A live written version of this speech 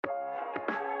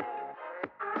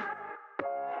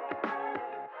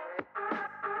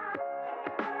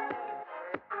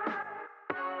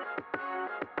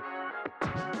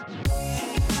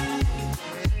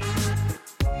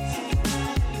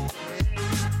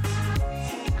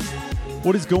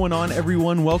What is going on,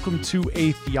 everyone? Welcome to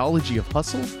A Theology of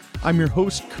Hustle. I'm your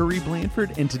host, Curry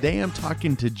Blanford, and today I'm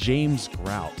talking to James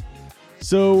Grout.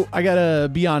 So I gotta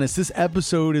be honest, this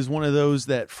episode is one of those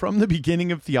that from the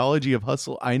beginning of Theology of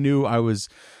Hustle, I knew I was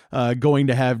going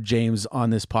to have James on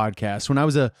this podcast. When I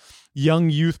was a young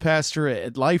youth pastor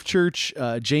at Life Church,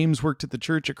 James worked at the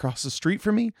church across the street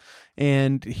from me,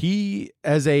 and he,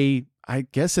 as a I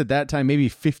guess at that time, maybe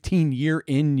 15-year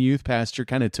in youth pastor,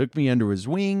 kind of took me under his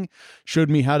wing, showed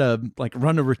me how to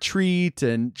run a retreat,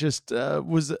 and just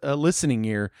was a listening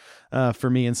ear for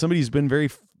me. And somebody who's been very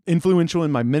influential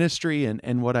in my ministry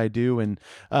and what I do. And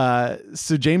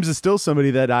so James is still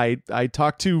somebody that I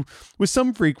talk to with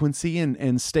some frequency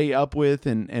and stay up with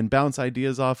and bounce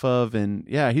ideas off of. And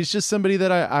yeah, he's just somebody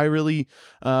that I really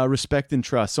respect and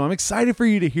trust. So I'm excited for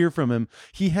you to hear from him.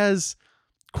 He has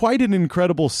quite an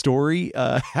incredible story.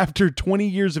 After 20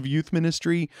 years of youth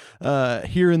ministry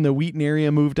here in the Wheaton area,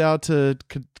 moved out to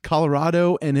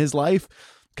Colorado, and his life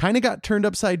kind of got turned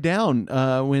upside down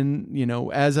when,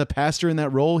 as a pastor in that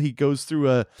role, he goes through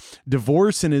a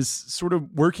divorce and is sort of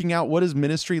working out what his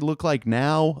ministry look like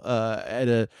now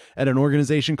at an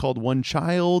organization called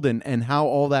OneChild, and how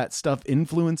all that stuff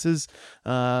influences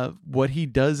what he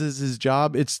does as his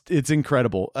job. It's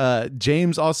incredible.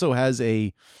 James also has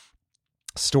a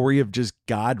story of just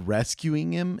God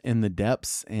rescuing him in the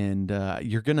depths, and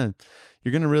you're gonna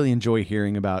really enjoy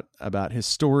hearing about his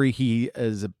story. He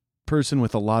is a person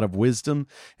with a lot of wisdom,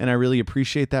 and I really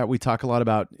appreciate that. We talk a lot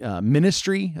about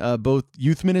ministry, both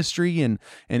youth ministry and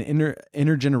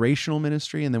intergenerational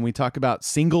ministry, and then we talk about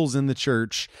singles in the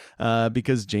church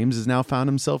because James has now found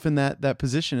himself in that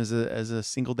position as a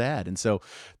single dad, and so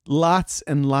lots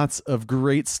and lots of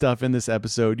great stuff in this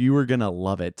episode. You are gonna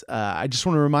love it. I just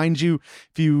want to remind you,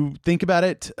 if you think about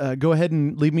it, go ahead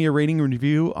and leave me a rating and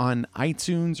review on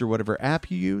iTunes or whatever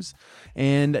app you use,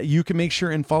 and you can make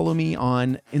sure and follow me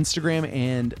on Instagram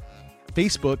and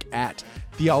Facebook at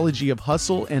Theology of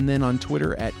Hustle, and then on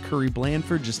Twitter at Curry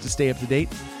Blanford, just to stay up to date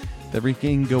with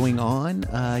everything going on.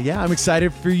 I'm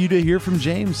excited for you to hear from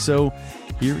James. So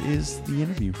here is the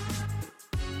interview.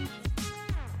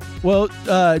 Well,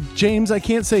 James, I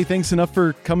can't say thanks enough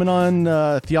for coming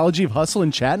on Theology of Hustle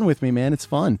and chatting with me, man. It's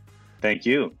fun. Thank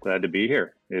you. Glad to be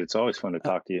here. It's always fun to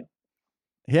talk to you.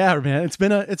 Yeah, man. It's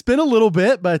been a little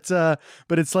bit, but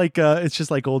it's it's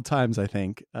just like old times, I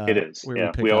think. It is.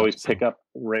 Yeah, we always pick up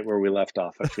right where we left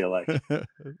off, I feel like.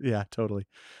 Yeah, totally.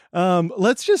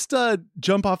 Let's just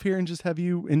jump off here and just have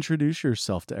you introduce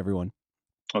yourself to everyone.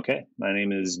 Okay. My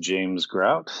name is James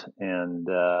Grout, and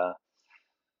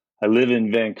I live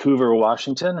in Vancouver,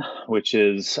 Washington, which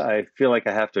is, I feel like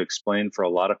I have to explain for a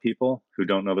lot of people who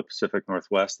don't know the Pacific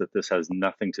Northwest that this has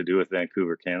nothing to do with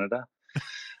Vancouver, Canada.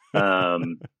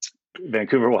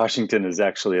 Vancouver, Washington is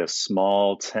actually a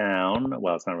small town.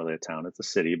 Well, it's not really a town, it's a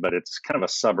city, but it's kind of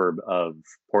a suburb of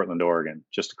Portland, Oregon,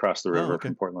 just across the river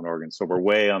from Portland, Oregon. So we're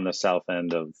way on the south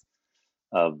end of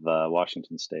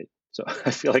Washington State. So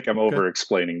I feel like I'm over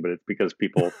explaining, but it's because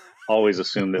people always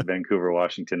assume that Vancouver,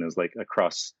 Washington is like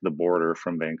across the border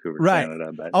from Vancouver,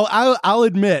 Canada. But I'll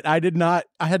admit, I did not,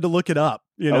 I had to look it up,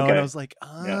 and I was like,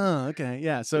 okay.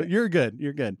 Yeah. So you're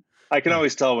good. I can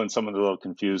always tell when someone's a little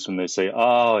confused when they say,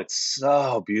 "Oh, it's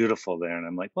so beautiful there." And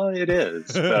I'm like, well, it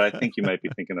is, but I think you might be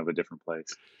thinking of a different place.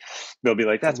 They'll be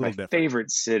like, "That's my favorite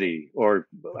city," or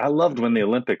 "I loved when the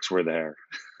Olympics were there."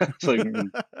 It's like,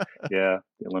 yeah,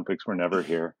 the Olympics were never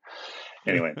here.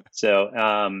 Anyway, so,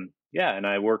 and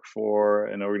I work for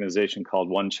an organization called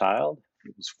OneChild.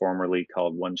 It was formerly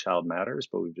called OneChild Matters,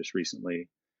 but we've just recently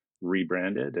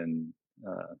rebranded and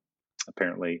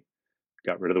apparently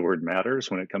got rid of the word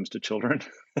matters when it comes to children.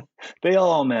 They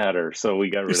all matter. So we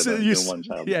got rid of one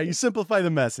child. Yeah, you simplify the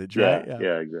message, right?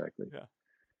 Yeah, exactly. Yeah.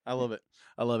 I love it.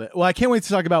 Well, I can't wait to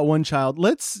talk about OneChild.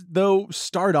 Let's, though,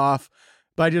 start off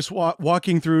by just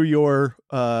walking through your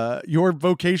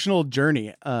vocational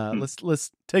journey. Let's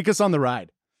take us on the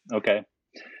ride. Okay.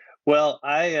 Well,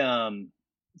 I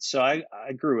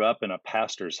grew up in a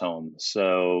pastor's home.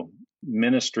 So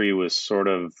ministry was sort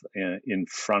of in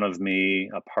front of me,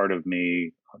 a part of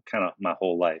me, kind of my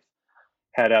whole life.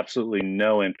 Had absolutely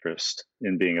no interest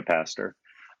in being a pastor.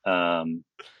 And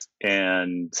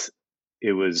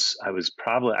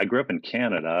I grew up in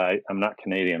Canada. I'm not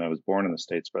Canadian. I was born in the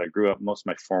States, but I grew up, most of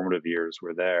my formative years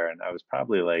were there. And I was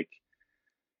probably like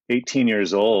 18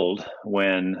 years old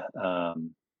when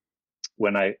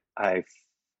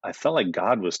I felt like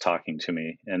God was talking to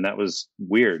me, and that was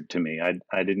weird to me.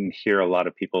 I didn't hear a lot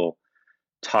of people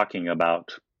talking about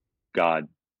God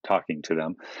talking to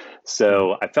them.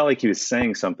 So I felt like he was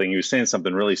saying something. He was saying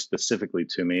something really specifically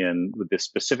to me. And the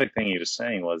specific thing he was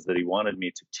saying was that he wanted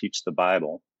me to teach the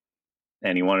Bible,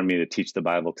 and he wanted me to teach the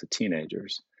Bible to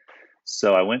teenagers.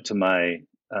 So I went to my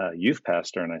youth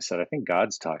pastor and I said, I think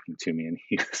God's talking to me. And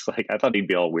he was like, I thought he'd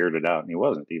be all weirded out, and he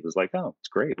wasn't. He was like, oh, it's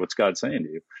great. What's God saying to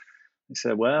you? I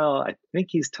said, well, I think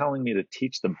he's telling me to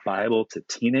teach the Bible to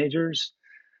teenagers.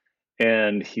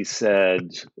 And he said,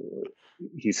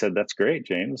 that's great,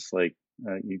 James. Like,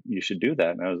 you should do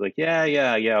that. And I was like,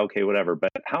 yeah, okay, whatever.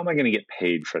 But how am I going to get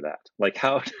paid for that? Like,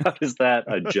 how is that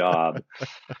a job?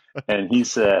 And he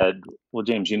said, well,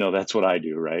 James, that's what I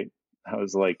do, right? I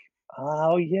was like,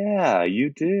 oh yeah,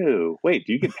 you do. Wait,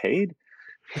 do you get paid?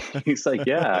 He's like,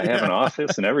 yeah, I have an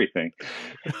office and everything.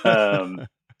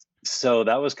 So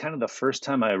that was kind of the first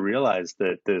time I realized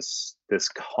that this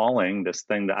calling, this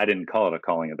thing that I didn't call it a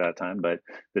calling at that time, but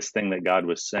this thing that God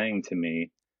was saying to me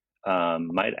there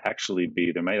might actually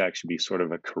be sort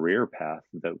of a career path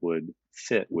that would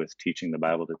fit with teaching the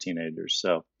Bible to teenagers.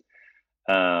 So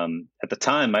at the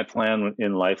time, my plan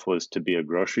in life was to be a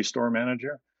grocery store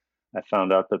manager. I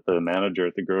found out that the manager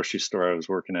at the grocery store I was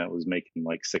working at was making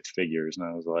like 6 figures, and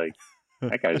I was like,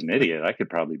 that guy's an idiot. I could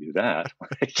probably do that.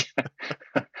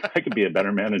 I could be a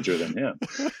better manager than him.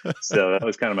 So that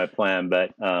was kind of my plan.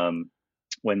 But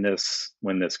when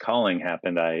this calling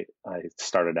happened, I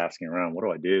started asking around, what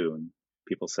do I do? And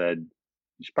people said,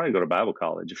 you should probably go to Bible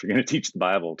college. If you're going to teach the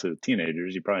Bible to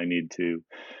teenagers, you probably need to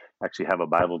actually have a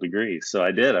Bible degree. So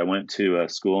I did. I went to a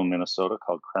school in Minnesota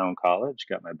called Crown College,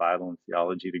 got my Bible and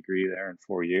theology degree there in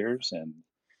 4 years,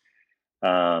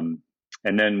 and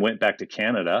then went back to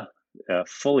Canada,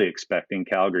 fully expecting,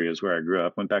 Calgary is where I grew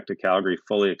up, went back to Calgary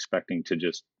fully expecting to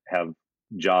just have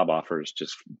job offers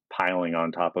just piling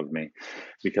on top of me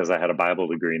because I had a Bible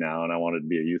degree now and I wanted to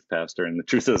be a youth pastor. And the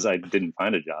truth is I didn't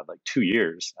find a job. Like 2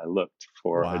 years I looked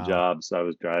for a job. So I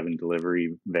was driving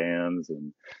delivery vans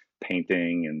and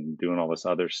painting and doing all this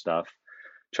other stuff,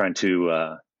 trying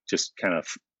to just kind of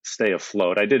stay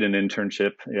afloat. I did an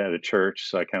internship at a church,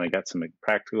 so I kind of got some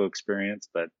practical experience,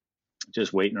 but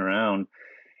just waiting around.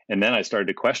 And then I started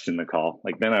to question the call.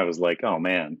 Like then I was like, oh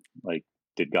man, like,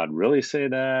 did God really say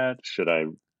that? Should I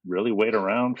really wait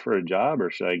around for a job,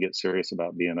 or should I get serious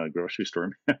about being a grocery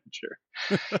store manager?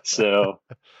 So,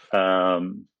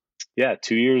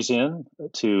 2 years in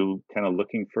to kind of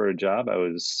looking for a job,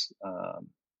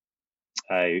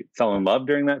 I fell in love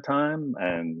during that time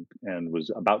and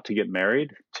was about to get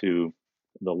married to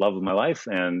the love of my life.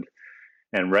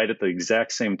 And right at the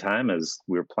exact same time as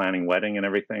we were planning wedding and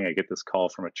everything, I get this call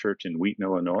from a church in Wheaton,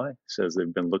 Illinois. It says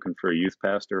they've been looking for a youth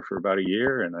pastor for about a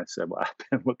year. And I said, well, I've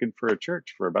been looking for a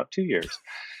church for about 2 years.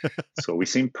 So we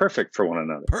seem perfect for one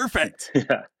another. Perfect.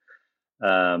 Yeah.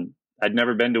 I'd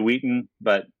never been to Wheaton,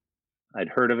 but I'd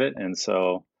heard of it. And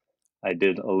so I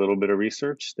did a little bit of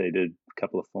research. They did a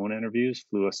couple of phone interviews,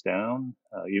 flew us down,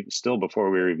 still before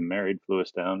we were even married, flew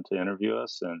us down to interview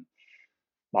us and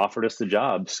offered us the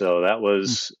job. So that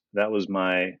was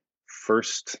my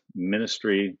first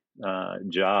ministry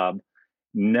job.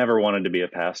 Never wanted to be a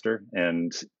pastor,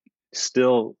 and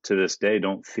still to this day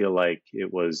don't feel like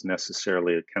it was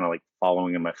necessarily kind of like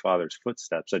following in my father's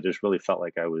footsteps. I just really felt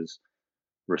like I was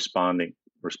responding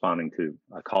to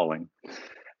a calling.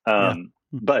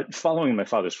 But following my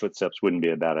father's footsteps wouldn't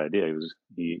be a bad idea.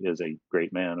 He is a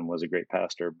great man and was a great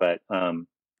pastor. But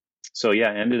so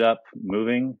yeah, ended up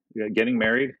moving, getting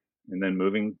married, and then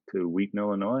moving to Wheaton,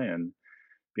 Illinois, and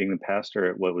being the pastor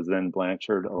at what was then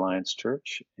Blanchard Alliance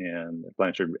Church. And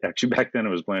Blanchard, actually back then it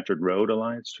was Blanchard Road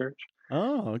Alliance Church.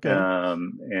 Oh, okay.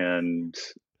 And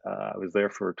I was there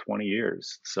for 20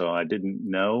 years. So I didn't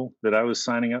know that I was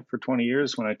signing up for 20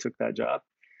 years when I took that job,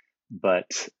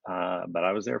 but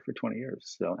I was there for 20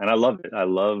 years. So, and I loved it. I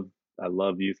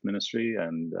love youth ministry,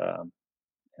 and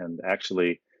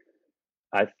actually,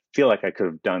 I feel like I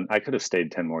could have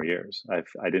stayed 10 more years.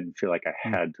 I didn't feel like I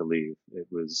had to leave. It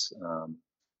was,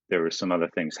 there were some other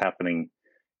things happening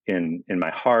in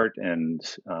my heart and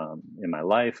in my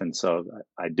life. And so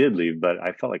I did leave, but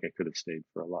I felt like I could have stayed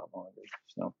for a lot longer.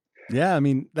 So. Yeah. I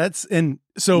mean,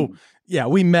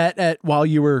 we met while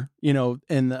you were,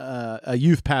 in a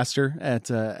youth pastor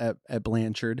at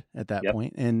Blanchard at that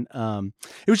point. And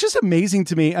it was just amazing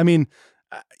to me. I mean,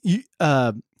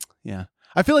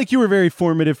 I feel like you were very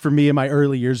formative for me in my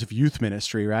early years of youth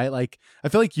ministry, right? Like, I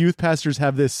feel like youth pastors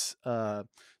have this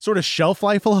sort of shelf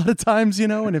life a lot of times,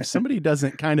 and if somebody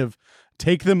doesn't kind of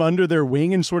take them under their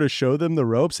wing and sort of show them the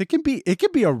ropes, it can be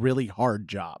a really hard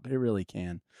job. It really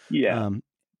can. Yeah.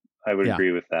 I would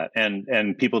agree with that.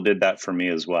 And people did that for me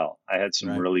as well. I had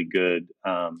some really good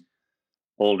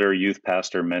older youth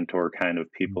pastor mentor kind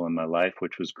of people in my life,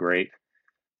 which was great.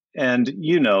 And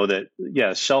you know that,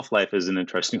 yeah, shelf life is an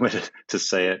interesting way to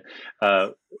say it.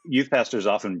 Youth pastors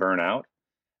often burn out,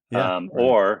 Yeah. Right.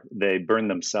 or they burn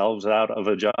themselves out of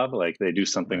a job. Like they do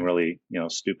something Right. really,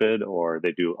 stupid, or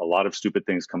they do a lot of stupid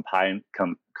things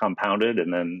compounded,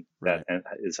 and then that Right.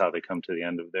 is how they come to the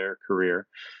end of their career.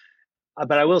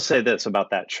 But I will say this about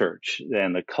that church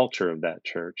and the culture of that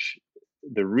church.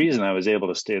 The reason I was able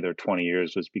to stay there 20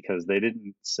 years was because they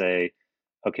didn't say,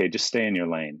 okay, just stay in your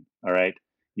lane. All right.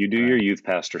 You do your Right. youth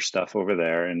pastor stuff over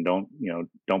there and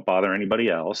don't bother anybody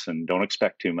else and don't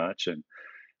expect too much. And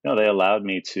they allowed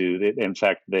me to, in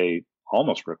fact, they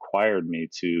almost required me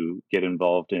to get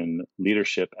involved in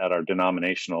leadership at our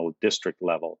denominational district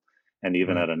level and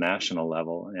even Right. at a national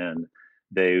level. And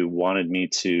they wanted me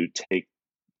to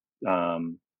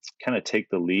kind of take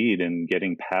the lead in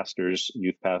getting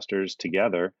youth pastors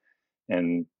together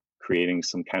and creating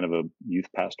some kind of a youth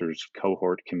pastors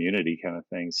cohort community kind of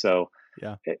thing. So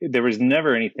Yeah. there was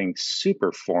never anything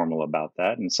super formal about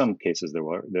that. In some cases there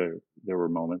were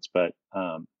moments, but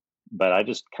I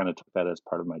just kind of took that as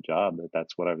part of my job,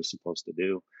 that's what I was supposed to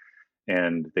do.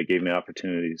 And they gave me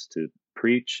opportunities to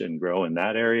preach and grow in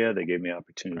that area. They gave me Right.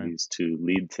 opportunities to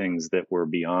lead things that were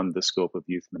beyond the scope of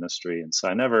youth ministry. And so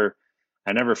I never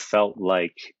felt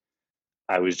like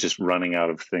I was just running out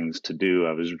of things to do.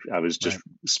 I was just Right.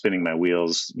 spinning my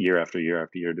wheels year after year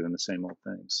after year doing the same old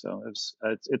thing. So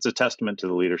it's a testament to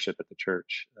the leadership at the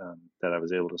church, that I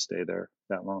was able to stay there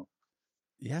that long.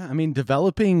 Yeah, I mean,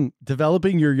 developing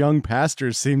your young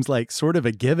pastors seems like sort of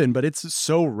a given, but it's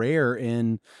so rare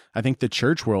in, I think, the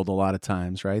church world a lot of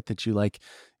times, right? That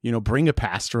you bring a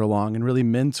pastor along and really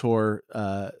mentor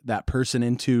that person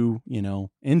into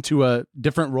a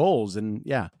different roles, and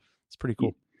yeah, it's pretty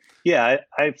cool. Yeah,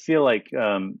 I feel like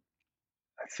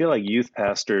youth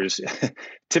pastors,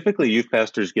 typically youth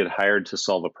pastors get hired to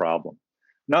solve a problem.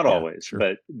 Not Yeah, always, sure.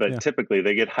 but Yeah, typically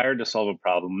they get hired to solve a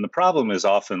problem. And the problem is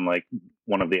often like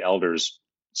one of the elders'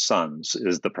 sons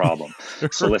is the problem.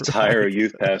 So let's hire a right.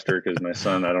 youth pastor because my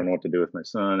son, I don't know what to do with my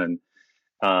son.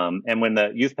 And when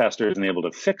the youth pastor isn't able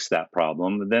to fix that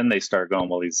problem, then they start going,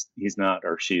 well, he's not,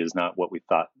 or she is not what we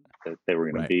thought that they were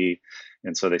going to Right. be.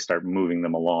 And so they start moving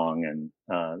them along, and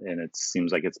it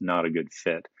seems like it's not a good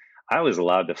fit. I was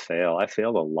allowed to fail. I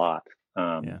failed a lot.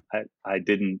 Yeah. I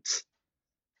didn't.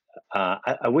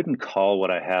 I wouldn't call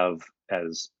what I have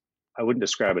as. I wouldn't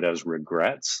describe it as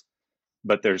regrets,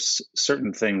 but there's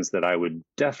certain things that I would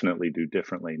definitely do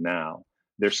differently now.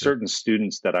 There's Sure. certain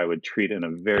students that I would treat in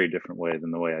a very different way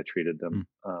than the way I treated Mm. them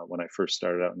when I first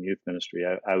started out in youth ministry.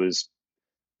 I was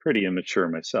pretty immature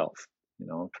myself.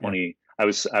 Yeah. 20. I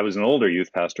was an older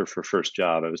youth pastor for first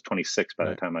job. I was 26 by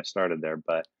the Right. time I started there,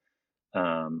 but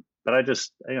I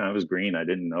just, I was green. I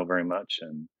didn't know very much,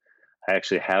 and I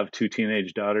actually have two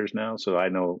teenage daughters now, so I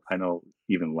know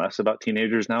even less about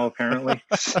teenagers now. Apparently,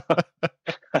 so,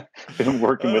 I've been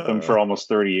working with them for Uh, almost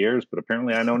 30 years, but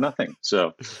apparently I know nothing.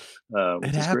 So, it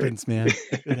which is great. happens, man.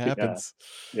 It Yeah, happens.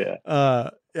 yeah.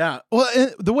 Yeah.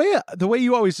 Well, the way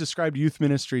you always described youth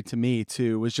ministry to me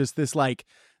too was just this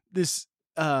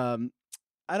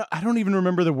I don't even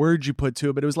remember the words you put to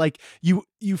it, but it was like you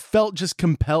felt just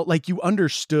compelled, like you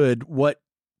understood what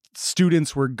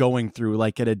students were going through,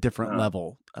 like at a different Uh,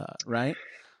 level, right?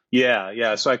 yeah,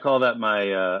 yeah. So I call that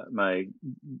my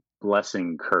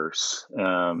blessing curse.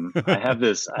 I have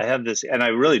this, and I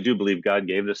really do believe God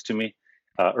gave this to me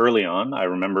early on. I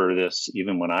remember this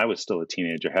even when I was still a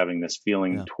teenager, having this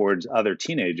feeling Yeah. towards other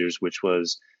teenagers, which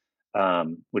was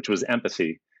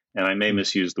empathy. And I may Mm.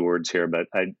 misuse the words here, but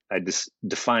I just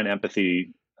define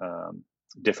empathy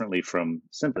differently from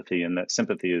sympathy, and that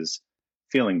sympathy is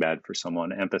feeling bad for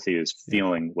someone. Empathy is Yeah.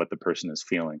 feeling what the person is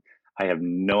feeling. I have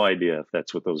no idea if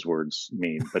that's what those words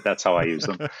mean, but that's how I use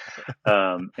them.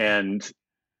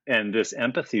 And this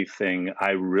empathy thing,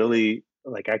 I really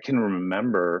like. I can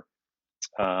remember.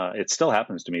 It still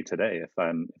happens to me today. If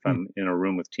Mm. I'm in a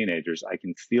room with teenagers, I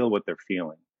can feel what they're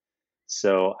feeling.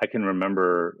 So I can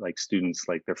remember like students,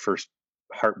 like their first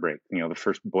heartbreak, the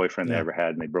first boyfriend they Yeah. ever had,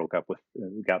 and they broke up with,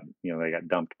 they got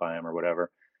dumped by him or whatever.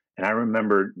 And I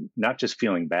remember not just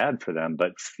feeling bad for them,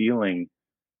 but feeling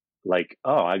like,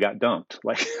 oh, I got dumped.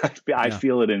 Like I Yeah.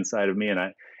 feel it inside of me, and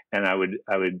I would.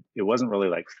 It wasn't really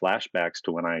like flashbacks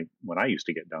to when I used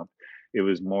to get dumped. It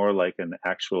was more like an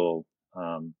actual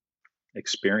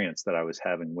experience that I was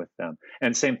having with them.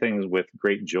 And same things with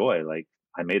great joy. Like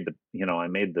I made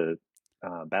the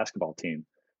basketball team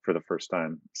for the first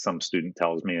time. Some student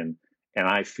tells me, and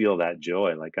I feel that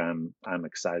joy. Like I'm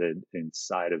excited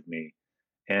inside of me.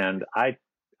 And I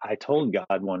told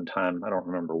God one time, I don't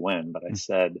remember when, but I Mm.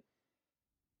 said,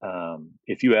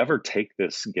 if you ever take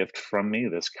this gift from me,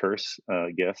 this curse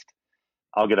gift,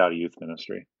 I'll get out of youth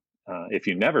ministry. If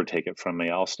you never take it from me,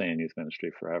 I'll stay in youth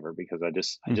ministry forever, because I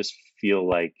Mm. just feel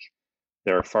like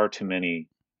there are far too many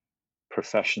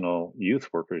professional youth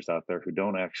workers out there who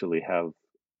don't actually have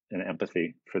an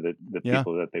empathy for the Yeah.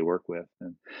 people that they work with.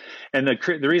 And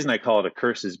the reason I call it a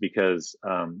curse is because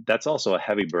that's also a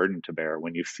heavy burden to bear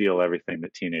when you feel everything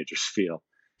that teenagers feel.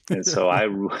 And so I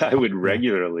would Yeah.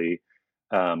 regularly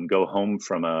go home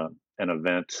from an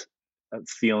event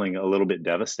feeling a little bit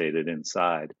devastated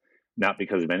inside, not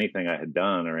because of anything I had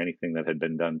done or anything that had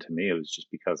been done to me. It was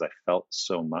just because I felt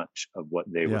so much of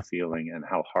what they were Yeah. feeling and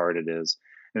how hard it is.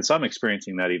 And so I'm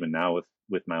experiencing that even now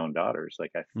with my own daughters.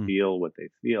 Like, I Mm. feel what they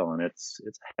feel, and it's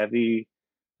heavy.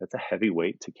 That's a heavy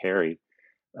weight to carry,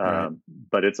 Right.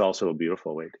 but it's also a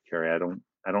beautiful weight to carry. I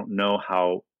don't know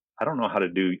how I don't know how to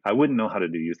do. I wouldn't know how to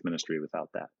do youth ministry without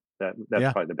that. That's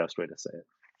Yeah. probably the best way to say it.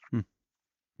 Mm.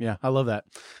 Yeah, I love that.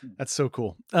 Hmm. That's so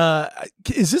cool.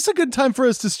 Is this a good time for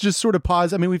us to just sort of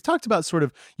pause? I mean, we've talked about sort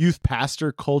of youth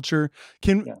pastor culture.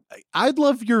 Yeah. I'd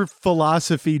love your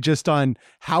philosophy just on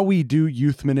how we do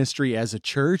youth ministry as a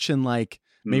church, and like,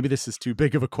 Mm, maybe this is too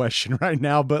big of a question right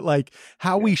now, but like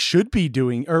how yeah. we should be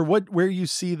doing, or where you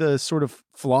see the sort of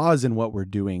flaws in what we're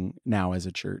doing now as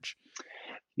a church.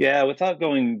 Yeah, without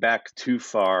going back too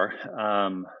far,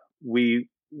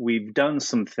 we've done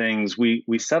some things. We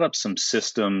set up some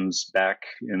systems back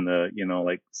in the,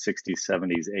 like 60s,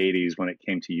 70s, 80s, when it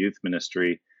came to youth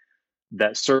ministry,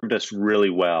 that served us really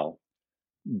well.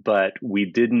 But we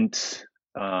didn't.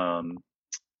 Um,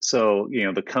 so,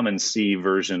 the come and see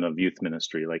version of youth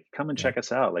ministry, like, come and Yeah. check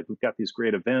us out. Like, we've got these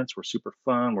great events. We're super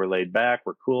fun. We're laid back.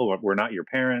 We're cool. We're not your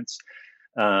parents.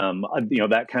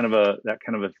 That kind of a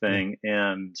Yeah. thing.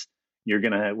 And we're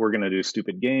gonna do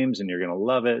stupid games, and you're gonna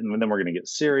love it. And then we're gonna get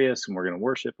serious, and we're gonna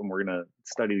worship, and we're gonna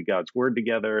study God's word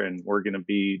together, and we're gonna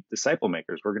be disciple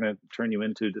makers. We're gonna turn you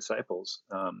into disciples.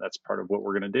 That's part of what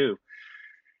we're gonna do.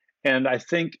 And I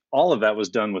think all of that was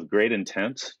done with great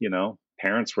intent.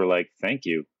 Parents were like, "Thank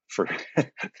you for,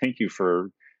 thank you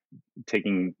for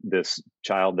taking this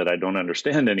child that I don't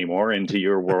understand anymore into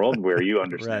your world where you Right.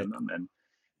 understand them." And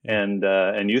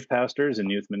Yeah. and youth pastors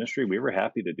and youth ministry, we were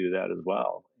happy to do that as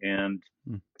well. And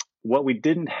Mm. what we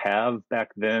didn't have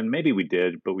back then, maybe we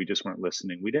did, but we just weren't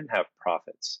listening. We didn't have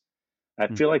prophets. I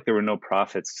Mm. feel like there were no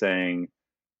prophets saying,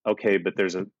 okay, but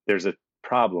there's a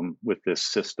problem with this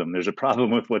system. There's a problem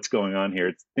with what's going on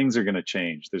here. Things are going to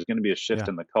change. There's going to be a shift Yeah.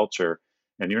 in the culture,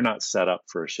 and you're not set up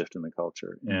for a shift in the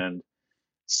culture. Mm. And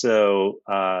so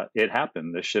it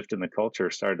happened. The shift in the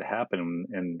culture started to happen,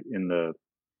 and in the,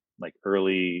 like,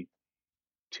 early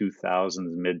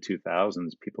 2000s, mid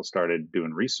 2000s, people started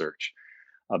doing research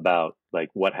about, like,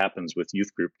 what happens with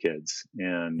youth group kids,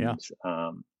 Yeah.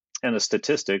 and the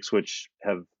statistics, which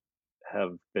have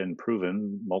been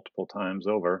proven multiple times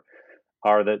over,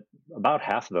 are that about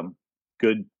half of them,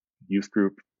 good youth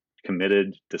group,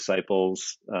 committed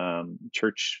disciples,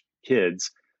 church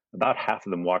kids, about half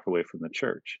of them walk away from the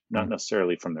church, not Mm.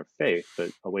 necessarily from their faith,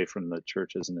 but away from the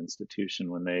church as an institution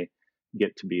when they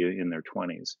get to be in their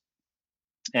 20s.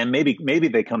 And maybe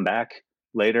they come back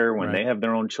later when Right. they have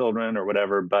their own children or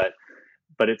whatever, but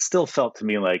it still felt to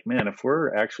me like, man, if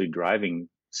we're actually driving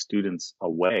students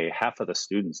away, half of the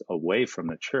students away from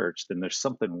the church, then there's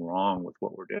something wrong with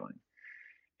what we're doing.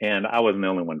 And I wasn't the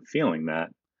only one feeling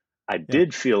that. I Yeah.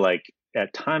 did feel like,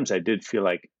 at times, I did feel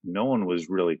like no one was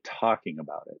really talking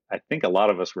about it. I think a lot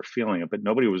of us were feeling it, but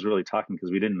nobody was really talking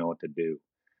because we didn't know what to do.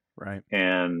 Right.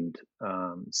 And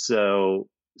so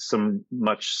some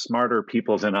much smarter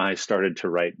people than I started to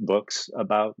write books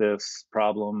about this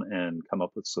problem and come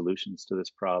up with solutions to this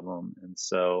problem. And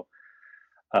so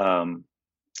um,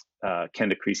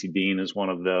 Kenda Creasy Dean is one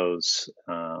of those.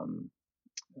 I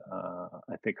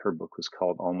think her book was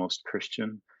called Almost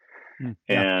Christian. Mm.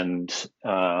 Yeah. And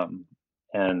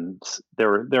and there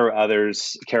were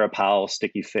others. Kara Powell,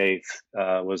 Sticky Faith,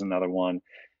 was another one,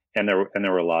 and there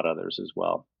were a lot of others as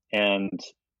well. And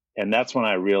that's when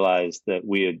I realized that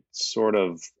we had sort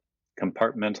of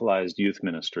compartmentalized youth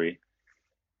ministry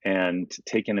and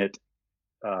taken it.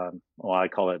 Well, I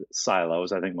call it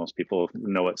silos. I think most people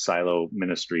know what silo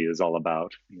ministry is all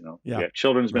about. You Yeah. got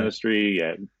children's Right. ministry,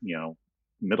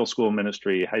 middle school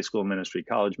ministry, high school ministry,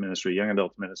 college ministry, young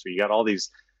adult ministry. You got all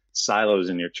these silos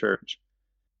in your church.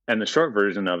 And the short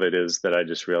version of it is that I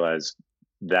just realized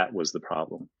that was the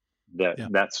problem. Yeah.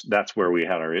 That's where we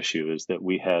had our issue, is that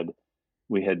we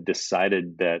had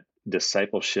decided that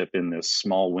discipleship in this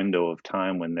small window of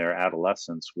time when they're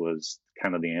adolescence was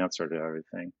kind of the answer to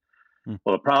everything. Mm.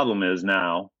 Well, the problem is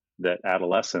now that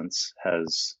adolescence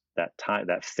has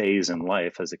that phase in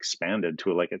life has expanded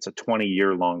to like it's a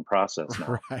 20-year long process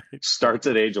now. Right. Starts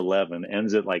at age 11,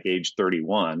 ends at like age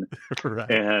 31,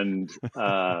 Right. and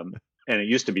it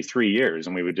used to be 3 years,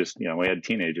 and we would just, we had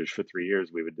teenagers for 3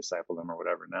 years, we would disciple them or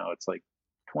whatever. Now it's like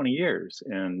 20 years,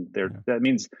 and that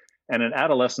means, and an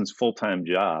adolescent's full-time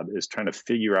job is trying to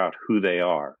figure out who they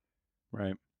are,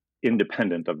 right,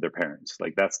 independent of their parents.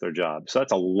 Like that's their job. So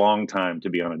that's a long time to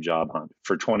be on a job hunt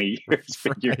for 20 years,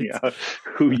 figuring out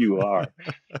who you are.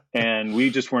 And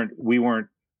we weren't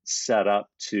set up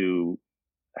to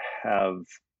have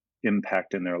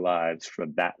impact in their lives for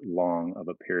that long of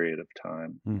a period of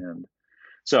time. And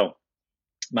so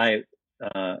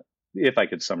if I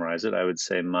could summarize it, I would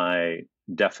say my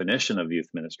definition of youth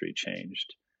ministry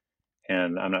changed.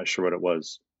 And I'm not sure what it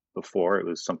was before. It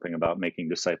was something about making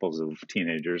disciples of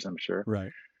teenagers, I'm sure.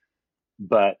 Right.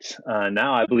 But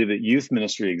now I believe that youth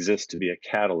ministry exists to be a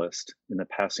catalyst in the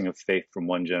passing of faith from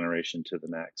one generation to the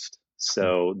next.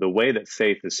 So the way that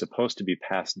faith is supposed to be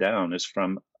passed down is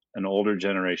from an older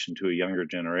generation to a younger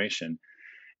generation.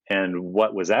 And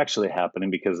what was actually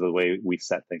happening, because of the way we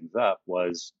set things up,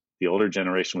 was the older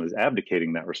generation was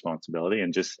abdicating that responsibility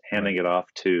and just handing it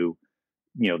off to,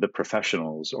 the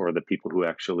professionals or the people who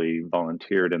actually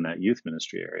volunteered in that youth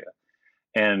ministry area.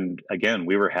 And again,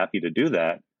 we were happy to do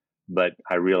that. But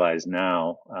I realize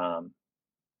now,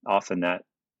 often that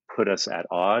put us at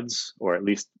odds, or at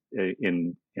least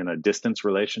in a distance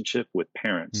relationship with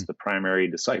parents, the primary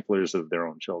disciplers of their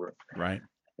own children. Right.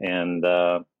 And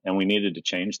we needed to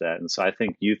change that. And so I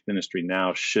think youth ministry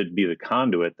now should be the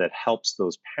conduit that helps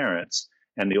those parents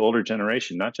and the older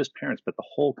generation, not just parents, but the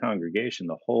whole congregation,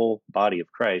 the whole body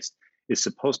of Christ is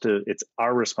it's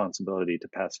our responsibility to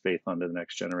pass faith on to the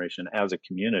next generation as a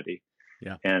community.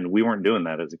 Yeah. And we weren't doing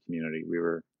that as a community. We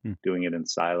were doing it in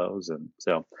silos. And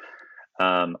so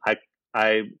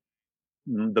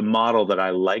the model that I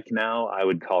like now, I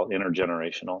would call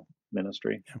intergenerational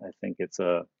ministry. Yeah. I think it's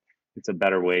a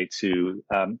better way to,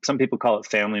 some people call it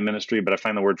family ministry, but I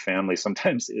find the word family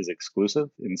sometimes is exclusive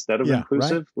instead of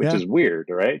inclusive, which is weird,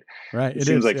 right? Right. It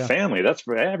seems like family, that's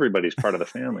for everybody's part of the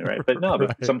family, right? But no,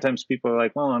 but sometimes people are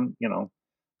like, well, I'm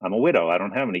a widow. I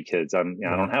don't have any kids. I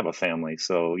don't have a family.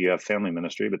 So you have family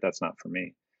ministry, but that's not for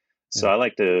me. So I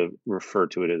like to refer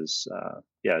to it as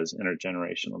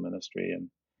intergenerational ministry. And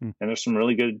there's some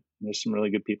really good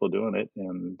people doing it,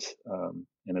 and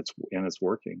it's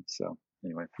working. So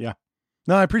anyway. Yeah.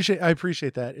 No, I appreciate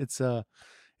that.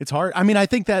 It's hard. I mean, I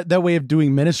think that way of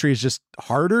doing ministry is just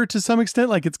harder to some extent.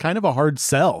 Like it's kind of a hard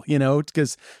sell,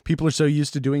 because people are so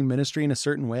used to doing ministry in a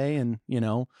certain way, and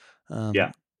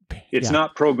it's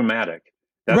not programmatic.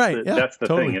 That's right. That's the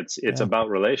thing. It's about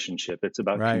relationship. It's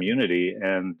about community,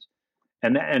 and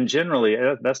generally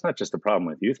that's not just the problem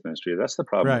with youth ministry. That's the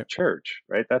problem with church,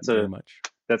 right?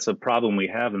 That's a problem we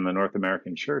have in the North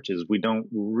American church is we don't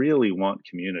really want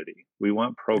community. We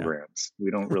want programs. We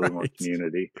don't really want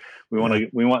community. We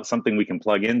want something we can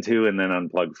plug into and then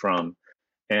unplug from.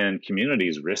 And community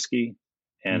is risky,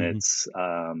 and it's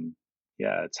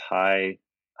high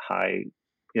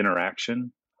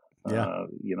interaction.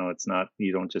 It's not,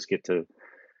 you don't just get to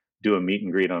do a meet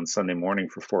and greet on Sunday morning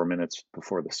for 4 minutes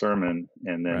before the sermon,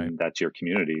 and then that's your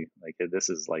community. Like this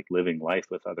is like living life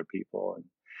with other people, and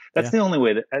that's the only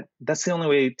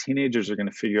way teenagers are going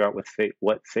to figure out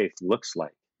what faith looks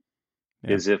like,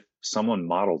 is if someone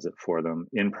models it for them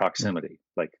in proximity,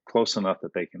 like close enough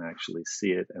that they can actually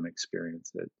see it and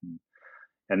experience it.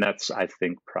 And that's, I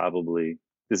think, probably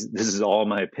this is all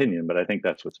my opinion, but I think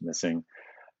that's what's missing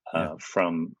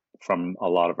from a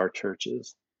lot of our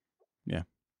churches. Yeah.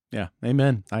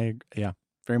 Amen.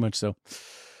 Very much so.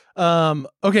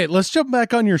 Okay, let's jump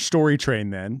back on your story train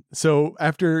then. So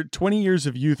after 20 years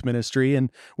of youth ministry and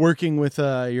working with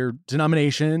your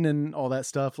denomination and all that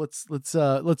stuff, let's what's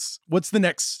the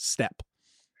next step?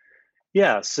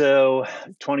 Yeah, so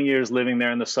 20 years living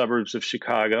there in the suburbs of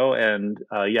Chicago, and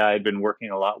I'd been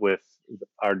working a lot with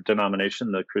our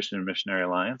denomination, the Christian Missionary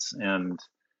Alliance, and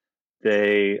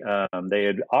they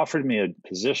had offered me a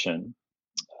position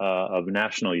of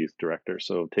national youth director.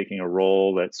 So taking a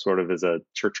role that sort of is a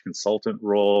church consultant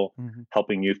role,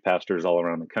 helping youth pastors all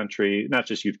around the country, not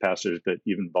just youth pastors, but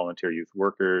even volunteer youth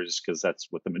workers, because that's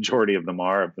what the majority of them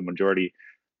are. The majority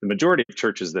of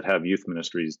churches that have youth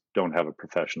ministries don't have a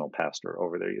professional pastor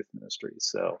over their youth ministry.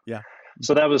 So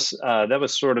so that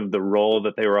was sort of the role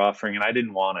that they were offering, and I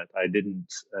didn't want it.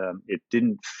 It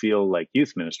didn't feel like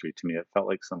youth ministry to me. It felt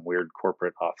like some weird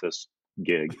corporate office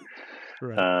gig.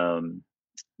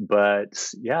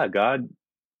 But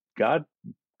God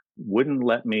wouldn't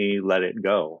let me let it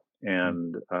go,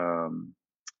 and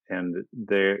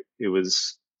there it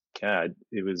was. God,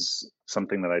 it was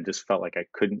something that I just felt like I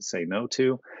couldn't say no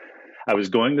to. I was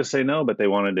going to say no, but they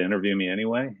wanted to interview me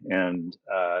anyway. And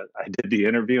I did the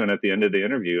interview. And at the end of the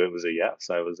interview, it was a yes.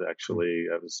 I was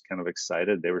kind of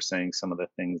excited. They were saying some of the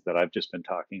things that I've just been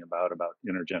talking about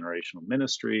intergenerational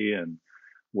ministry and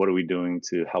what are we doing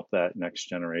to help that next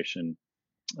generation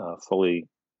fully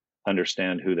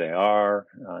understand who they are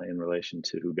in relation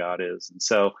to who God is. And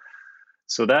so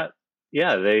that,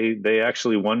 yeah, they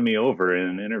actually won me over in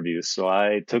an interview. So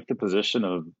I took the position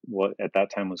of what at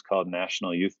that time was called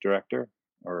National Youth Director,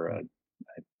 or I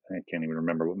can't even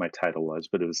remember what my title was,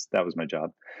 but that was my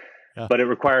job. Yeah. But it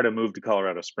required a move to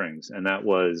Colorado Springs, and that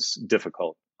was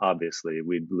difficult. Obviously,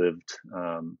 we'd lived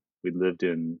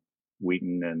in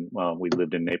Wheaton, and we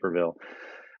lived in Naperville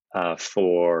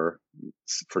for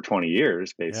 20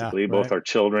 years, basically. Yeah, right. Both our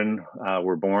children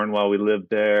were born while we lived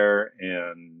there,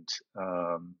 and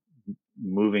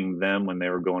moving them when they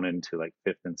were going into like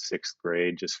 5th and 6th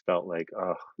grade just felt like,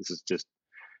 oh, this is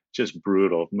just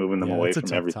brutal, moving them away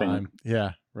from everything. Time.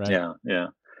 Yeah, right. Yeah.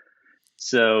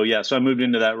 So I moved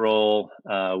into that role.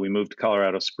 We moved to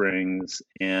Colorado Springs,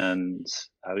 and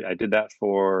I did that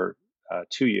for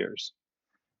 2 years.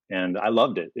 And I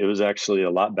loved it. It was actually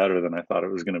a lot better than I thought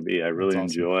it was going to be. I really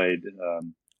enjoyed,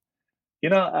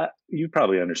 you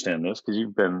probably understand this because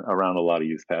you've been around a lot of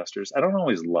youth pastors. I don't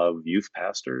always love youth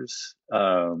pastors,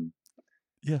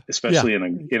 especially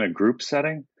in a group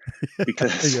setting,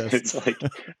 because it's like,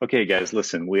 okay, guys,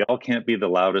 listen, we all can't be the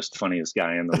loudest, funniest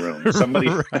guy in the room.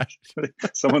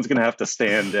 Someone's going to have to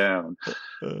stand down.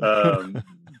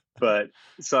 But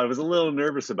so I was a little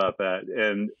nervous about that,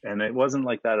 and it wasn't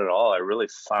like that at all. I really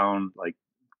found like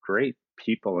great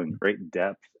people and great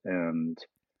depth, and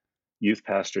youth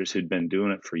pastors who'd been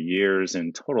doing it for years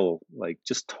in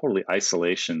totally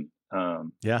isolation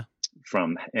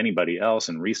from anybody else,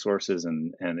 and resources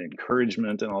and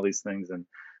encouragement and all these things. And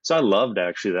so I loved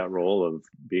actually that role of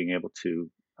being able to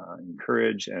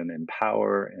encourage and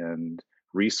empower and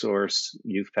resource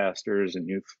youth pastors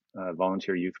and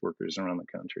volunteer youth workers around the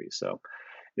country. So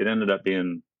it ended up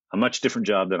being a much different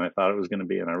job than I thought it was going to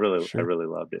be, and I really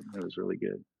loved it. It was really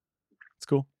good.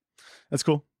 That's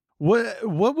cool.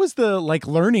 What was the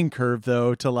learning curve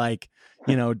though to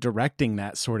directing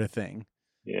that sort of thing?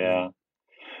 Yeah.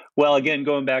 Well, again,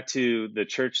 going back to the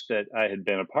church that I had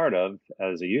been a part of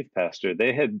as a youth pastor,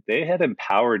 they had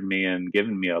empowered me and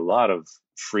given me a lot of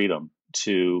freedom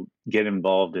to get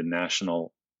involved in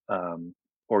national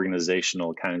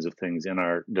organizational kinds of things in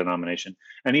our denomination,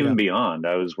 and even beyond.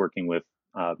 I was working with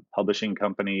publishing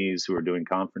companies who were doing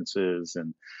conferences,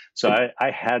 and so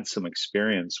I had some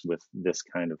experience with this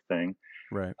kind of thing.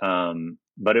 Right.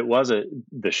 But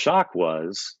the shock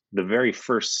was the very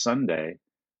first Sunday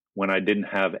when I didn't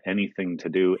have anything to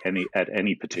do at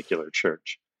any particular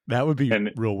church. That would be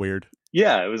real weird.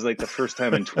 Yeah, it was like the first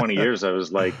time in 20 years I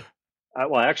was like, I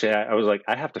was like,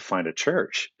 I have to find a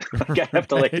church. I have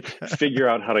to figure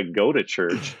out how to go to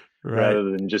church rather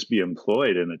than just be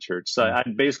employed in a church. So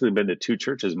I'd basically been to 2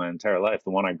 churches my entire life,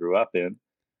 the one I grew up in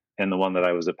and the one that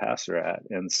I was a pastor at.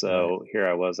 And so here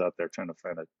I was out there trying to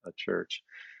find a church.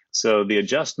 So the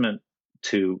adjustment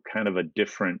to kind of a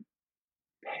different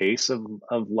pace of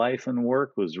life and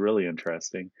work was really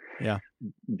interesting. Yeah.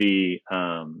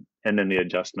 And then the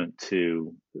adjustment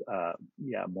to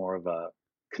more of a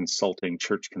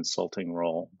church consulting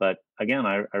role. But again,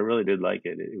 I really did like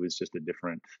it. It was just a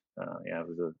different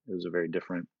it was a very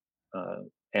different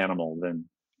animal than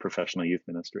professional youth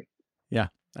ministry. Yeah,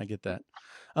 I get that.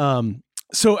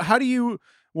 So how do you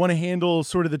want to handle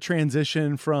sort of the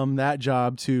transition from that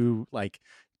job to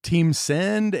Team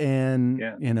Send and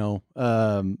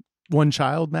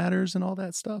OneChild Matters and all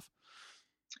that stuff?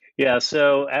 Yeah.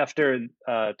 So after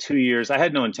 2 years, I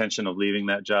had no intention of leaving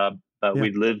that job.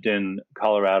 We'd lived in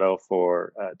Colorado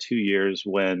for 2 years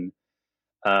when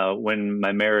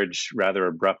my marriage rather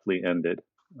abruptly ended.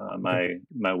 My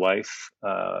wife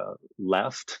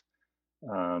left.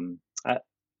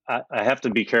 I have to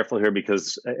be careful here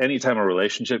because anytime a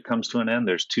relationship comes to an end,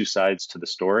 there's 2 sides to the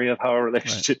story of how a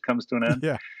relationship comes to an end.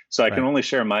 Yeah. So I can only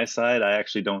share my side. I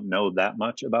actually don't know that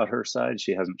much about her side.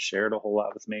 She hasn't shared a whole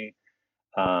lot with me.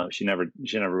 She never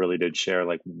really did share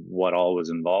what all was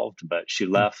involved, but she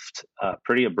left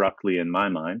pretty abruptly in my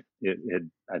mind. It had,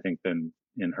 I think, been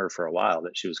in her for a while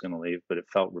that she was going to leave, but it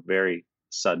felt very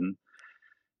sudden.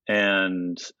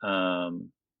 And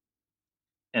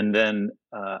then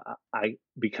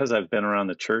because I've been around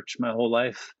the church my whole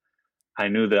life, I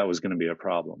knew that was going to be a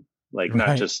problem.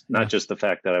 Not just the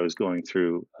fact that I was going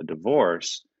through a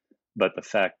divorce, but the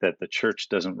fact that the church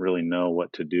doesn't really know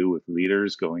what to do with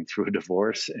leaders going through a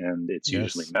divorce, and it's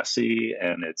usually messy,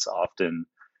 and it's often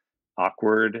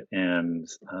awkward. And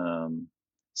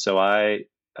so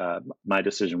my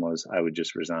decision was I would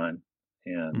just resign.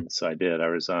 Mm. And so I did. I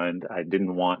resigned. I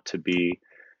didn't want to be,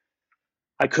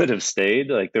 I could have stayed.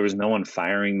 Like there was no one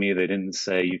firing me. They didn't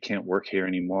say you can't work here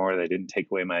anymore. They didn't take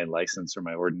away my license or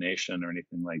my ordination or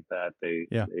anything like that.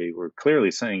 Yeah. They were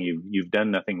clearly saying you've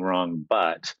done nothing wrong,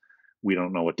 but we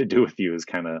don't know what to do with you, is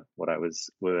kind of what I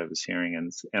was hearing.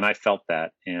 And I felt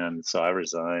that. And so I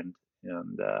resigned.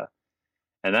 And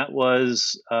that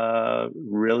was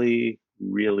really,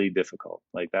 really difficult.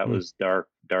 Like that Mm. was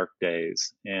dark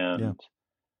days. And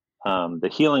Yeah. the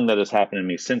healing that has happened to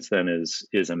me since then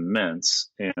is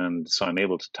immense. And so I'm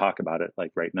able to talk about it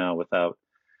like right now without,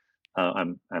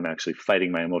 I'm actually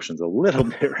fighting my emotions a little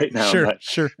bit right now, Sure. but,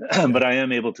 Sure. but I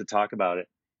am able to talk about it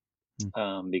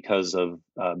Mm. because of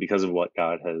what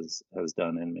God has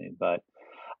done in me. But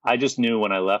I just knew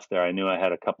when I left there, I knew I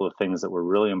had a couple of things that were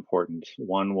really important.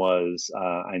 One was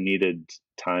I needed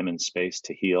time and space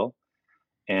to heal,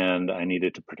 and I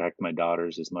needed to protect my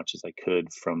daughters as much as I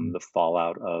could from Mm. the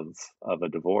fallout of a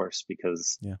divorce,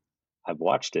 because Yeah. I've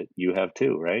watched it. You have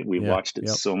too, right? We've Yeah. watched it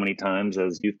Yep. so many times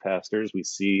as youth pastors. We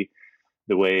see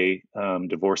the way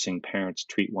divorcing parents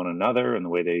treat one another, and the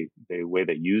way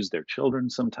they use their children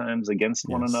sometimes against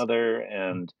one Yes. another.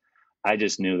 And I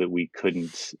just knew that we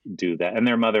couldn't do that. And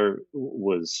their mother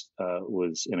was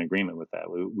in agreement with that.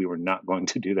 We were not going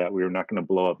to do that. We were not going to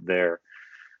blow up their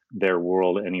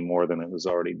world any more than it was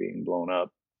already being blown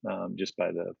up, just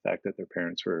by the fact that their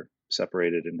parents were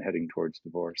separated and heading towards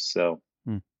divorce. So,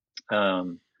 Mm.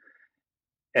 um,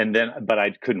 but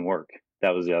I couldn't work.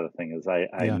 That was the other thing, is I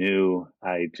Yeah. knew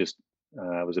I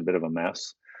was a bit of a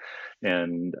mess,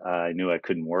 and I knew I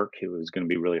couldn't work. It was going to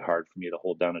be really hard for me to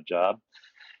hold down a job.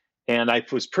 And I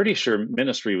was pretty sure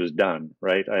ministry was done,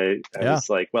 right? I Yeah. was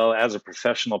like, well, as a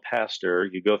professional pastor,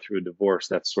 you go through a divorce,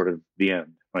 that's sort of the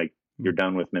end. Like you're Mm.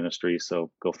 done with ministry,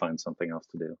 so go find something else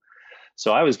to do.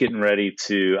 So I was getting ready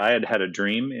to, I had a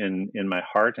dream in my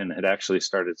heart, and had actually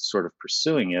started sort of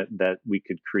pursuing it, that we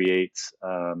could create,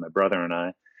 my brother and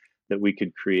I, that we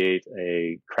could create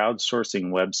a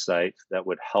crowdsourcing website that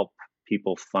would help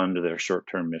people fund their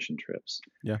short-term mission trips.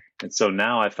 Yeah. And so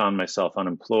now I found myself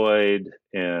unemployed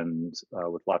and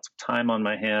with lots of time on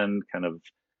my hand, kind of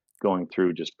going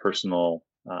through just personal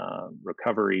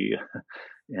recovery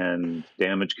and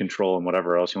damage control and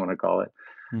whatever else you want to call it.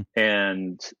 Mm.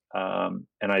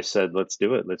 And I said, let's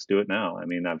do it. Let's do it now. I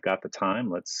mean, I've got the time.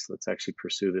 Let's actually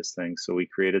pursue this thing. So we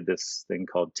created this thing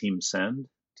called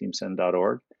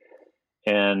teamsend.org.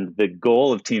 And the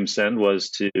goal of Team Send was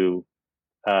to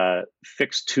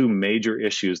fix two major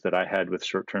issues that I had with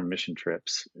short-term mission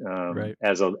trips. Right.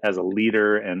 As a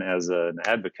leader and as an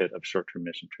advocate of short-term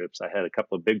mission trips, I had a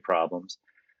couple of big problems.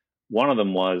 One of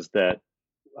them was that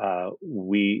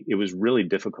it was really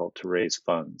difficult to raise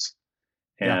funds.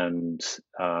 Yeah. And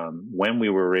when we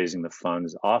were raising the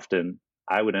funds, often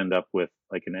I would end up with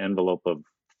like an envelope of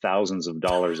thousands of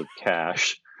dollars of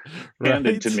cash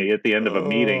handed to Right. me at the end of a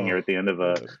meeting or Oh, at the end of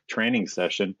a man. training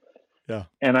session. Yeah.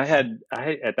 And I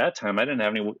at that time, I didn't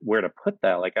have anywhere to put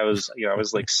that. Like I was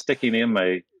like sticking in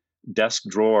my desk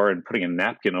drawer and putting a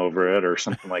napkin over it or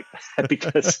something like that,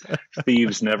 because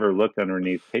thieves never looked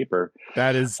underneath paper.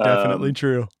 That is definitely Um,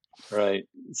 true. right.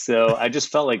 So I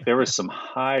just felt like there was some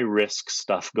high risk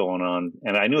stuff going on.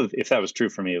 And I knew if that was true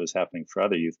for me, it was happening for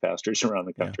other youth pastors around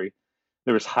the Yeah. country.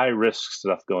 There was high risk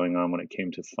stuff going on when it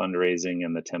came to fundraising,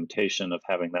 and the temptation of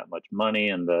having that much money,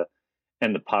 and the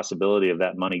possibility of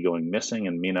that money going missing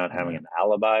and me not having Right. an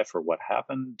alibi for what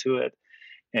happened to it.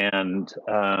 And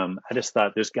I just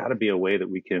thought there's got to be a way that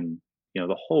we can,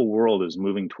 the whole world is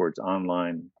moving towards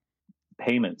online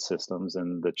payment systems,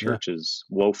 and the Yeah. church is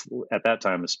at that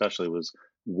time especially, was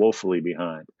woefully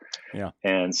behind. Yeah.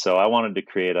 And so I wanted to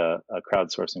create a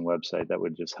crowdsourcing website that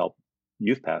would just help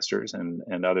youth pastors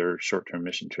and other short-term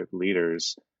mission trip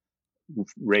leaders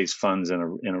raise funds in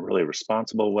a really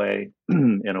responsible way,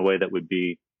 in a way that would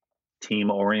be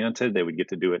team oriented. They would get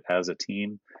to do it as a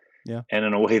team, Yeah. and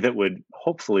in a way that would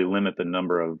hopefully limit the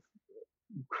number of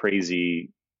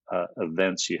crazy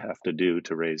events you have to do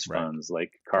to raise Right. funds,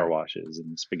 like car Right. washes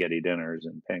and spaghetti dinners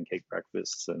and pancake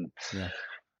breakfasts. And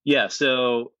Yeah.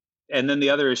 so, and then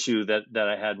the other issue that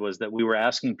I had was that we were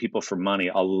asking people for money,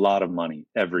 a lot of money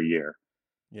every year.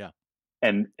 Yeah.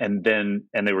 And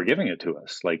they were giving it to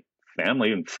us. Like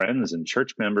family and friends and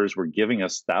church members were giving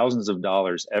us thousands of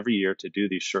dollars every year to do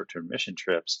these short-term mission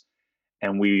trips.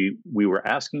 And we were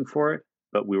asking for it,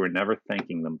 but we were never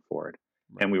thanking them for it.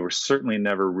 Right. And we were certainly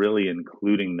never really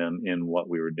including them in what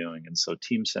we were doing. And so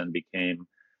Team Send became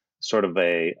sort of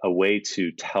a way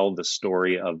to tell the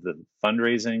story of the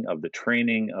fundraising, of the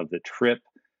training, of the trip,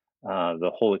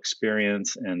 the whole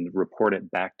experience and report it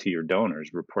back to your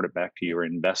donors, report it back to your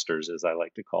investors, as I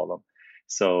like to call them.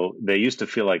 So they used to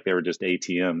feel like they were just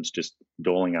ATMs, just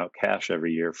doling out cash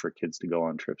every year for kids to go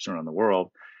on trips around the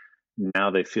world.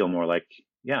 Now they feel more like,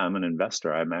 yeah, I'm an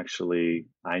investor. I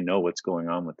know what's going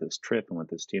on with this trip and with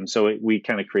this team. So we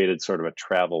kind of created sort of a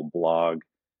travel blog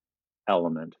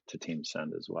element to Team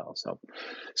Send as well. So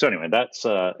anyway, that's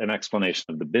an explanation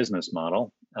of the business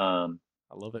model. I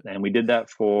love it. And I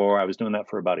was doing that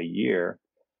for about a year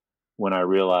when I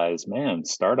realized, man,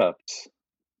 startups,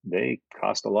 they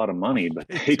cost a lot of money, but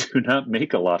they do not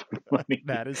make a lot of money.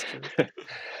 That is true.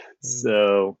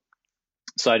 So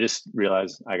I just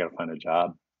realized I got to find a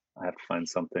job. I have to find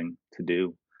something to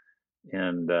do.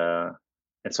 And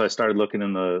so I started looking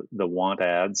in the want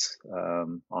ads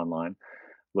online,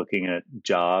 looking at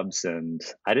jobs, and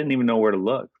I didn't even know where to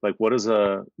look. Like, what does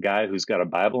a guy who's got a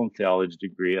Bible and theology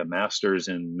degree, a master's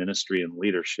in ministry and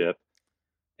leadership,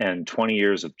 and 20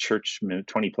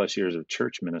 plus years of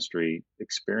church ministry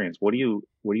experience, what do you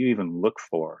even look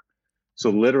for?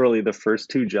 So literally the first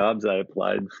two jobs I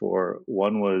applied for,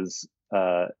 one was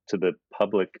to the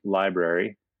public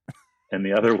library, and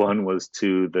the other one was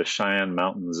to the Cheyenne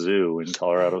Mountain Zoo in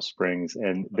Colorado Springs.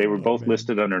 And they were both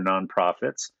listed under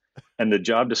nonprofits. And the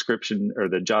job description, or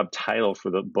the job title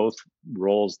for both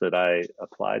roles that I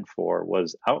applied for,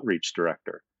 was outreach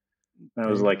director. And I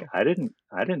was like, I didn't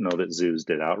know that zoos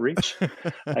did outreach.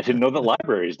 I didn't know that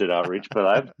libraries did outreach,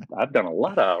 but I've done a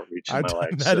lot of outreach in my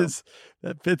life.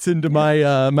 That fits into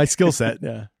my my skill set.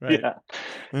 Yeah. Right.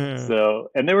 Yeah. So,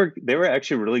 and they were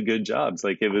actually really good jobs.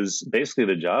 Like, it was basically,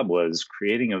 the job was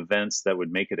creating events that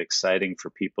would make it exciting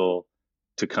for people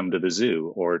to come to the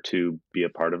zoo or to be a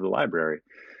part of the library.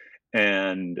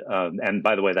 And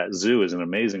by the way, that zoo is an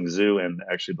amazing zoo. And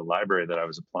actually the library that I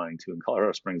was applying to in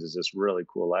Colorado Springs is this really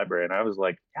cool library. And I was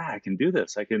like, yeah, I can do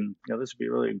this. This would be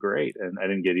really great. And I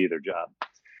didn't get either job.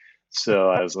 So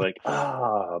I was like,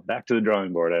 back to the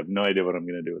drawing board. I have no idea what I'm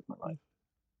going to do with my life.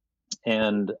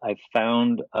 And I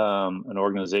found an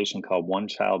organization called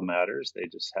OneChild Matters. They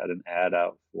just had an ad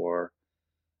out for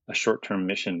a short-term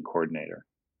mission coordinator.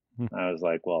 I was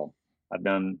like, well, I've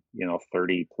done,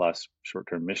 30 plus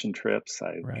short-term mission trips.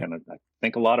 I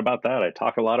think a lot about that. I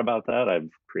talk a lot about that. I've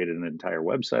created an entire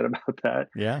website about that.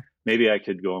 Yeah. Maybe I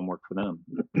could go and work for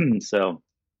them. So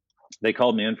they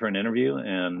called me in for an interview,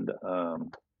 and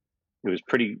it was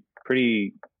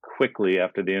pretty quickly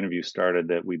after the interview started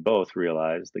that we both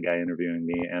realized, the guy interviewing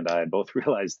me and I both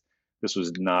realized, this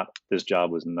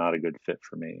job was not a good fit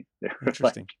for me.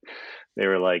 They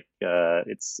were like,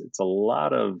 it's a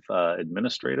lot of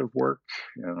administrative work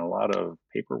and a lot of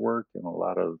paperwork and a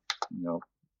lot of,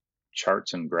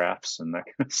 charts and graphs and that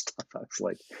kind of stuff. I was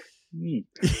like,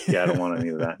 yeah, I don't want any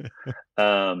of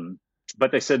that.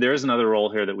 But they said, there is another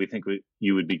role here that we think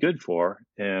you would be good for.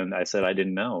 And I said, I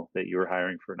didn't know that you were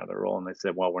hiring for another role. And they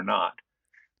said, well, we're not.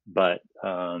 But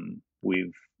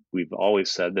we've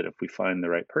always said that if we find the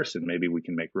right person, maybe we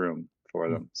can make room for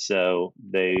them. So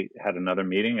they had another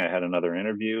meeting. I had another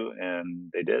interview, and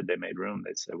they did. They made room.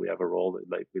 They said, we have a role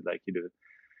that we'd like you to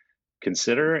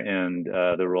consider. And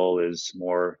the role is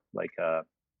more like a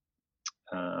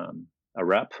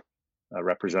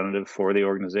representative for the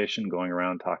organization, going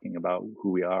around talking about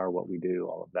who we are, what we do,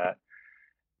 all of that.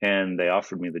 And they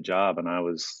offered me the job, and I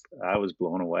was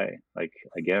blown away. Like,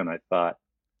 again, I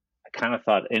kind of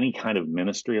thought any kind of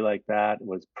ministry like that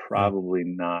was probably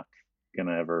not going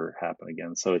to ever happen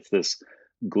again. So it's this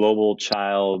global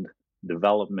child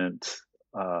development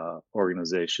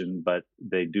organization, but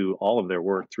they do all of their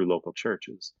work through local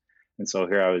churches. And so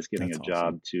here I was getting a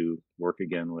job to work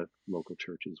again with local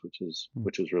churches, which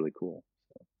is really cool.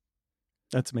 So.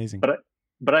 That's amazing.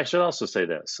 But I should also say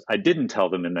this. I didn't tell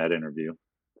them in that interview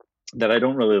that I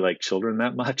don't really like children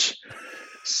that much.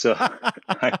 So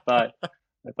I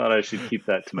thought I should keep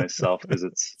that to myself, because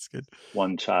it's good.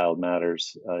 OneChild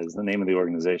Matters is the name of the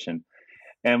organization.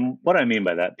 And what I mean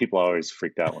by that, people always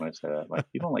freaked out when I say that. Like,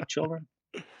 you don't like children?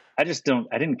 I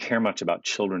didn't care much about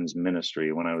children's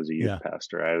ministry when I was a youth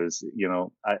pastor. I was,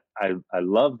 I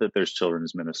love that there's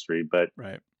children's ministry, but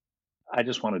I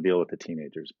just want to deal with the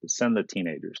teenagers. But send the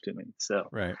teenagers to me. So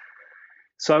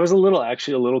I was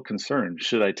actually a little concerned.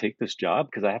 Should I take this job?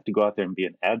 Because I have to go out there and be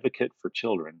an advocate for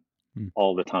children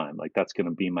all the time. Like, that's going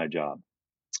to be my job.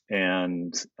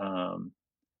 And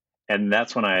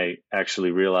that's when I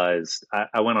actually realized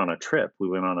I went on a trip. We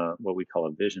went on what we call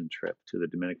a vision trip to the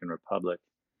Dominican Republic.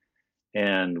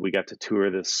 And we got to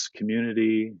tour this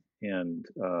community, and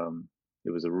it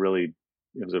was a really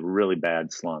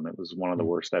bad slum. It was one of the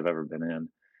worst I've ever been in.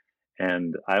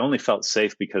 And I only felt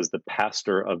safe because the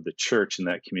pastor of the church in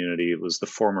that community was the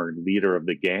former leader of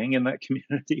the gang in that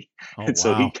community. Oh, And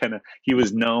so wow. he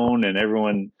was known, and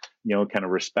everyone, kind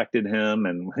of respected him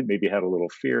and maybe had a little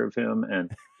fear of him.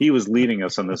 And he was leading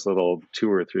us on this little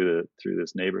tour through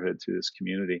this neighborhood, through this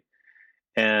community.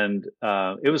 And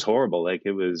it was horrible. Like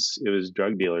it was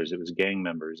drug dealers, it was gang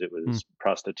members, it Hmm. was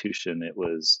prostitution, it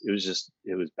was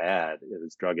bad. It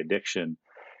was drug addiction,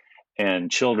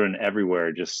 and children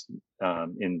everywhere. Just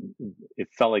it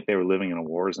felt like they were living in a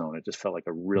war zone. It just felt like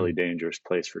a really Hmm. dangerous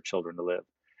place for children to live.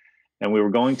 And we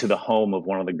were going to the home of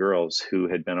one of the girls who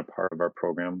had been a part of our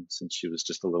program since she was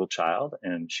just a little child,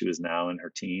 and she was now in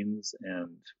her teens.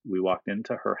 And we walked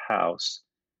into her house,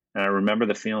 and I remember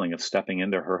the feeling of stepping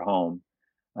into her home,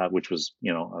 which was,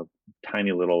 a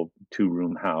tiny little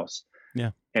 2-room house,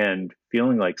 Yeah. and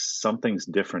feeling like something's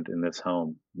different in this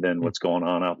home than Hmm. what's going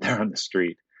on out there on the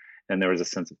street. And there was a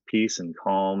sense of peace and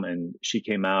calm. And she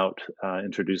came out,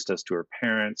 introduced us to her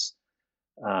parents,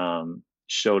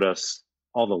 showed us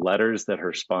all the letters that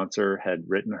her sponsor had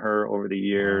written her over the Wow.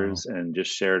 years, and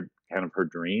just shared kind of her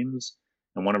dreams.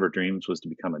 And one of her dreams was to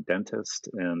become a dentist.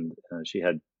 And she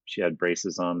had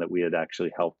braces on that we had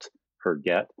actually helped her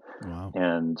get. Wow.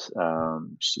 And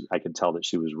I could tell that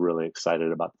she was really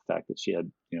excited about the fact that she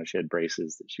had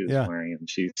braces that she was Yeah. wearing, and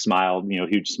she smiled,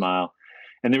 huge smile.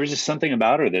 And there was just something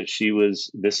about her that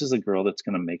this is a girl that's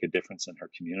going to make a difference in her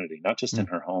community, not just Hmm. in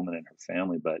her home and in her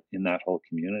family, but in that whole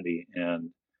community.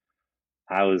 And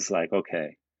I was like,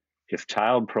 okay, if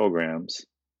child programs,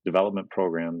 development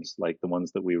programs like the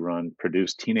ones that we run,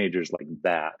 produce teenagers like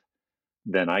that,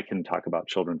 then I can talk about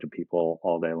children to people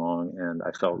all day long. And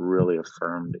I felt really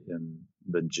affirmed in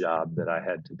the job that I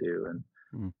had to do.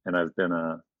 Hmm. And I've been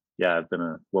a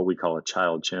what we call a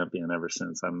child champion ever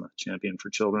since. I'm a champion for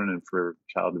children and for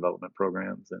child development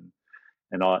programs, and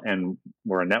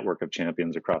we're a network of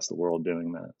champions across the world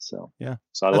doing that. So Yeah.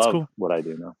 so I That's love cool. what I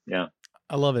do now. Yeah.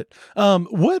 I love it.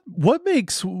 What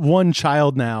makes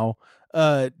OneChild now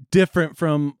different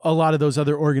from a lot of those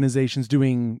other organizations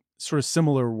doing sort of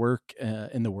similar work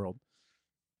in the world?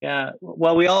 Yeah,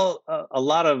 well, a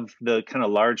lot of the kind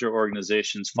of larger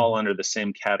organizations fall Mhm. under the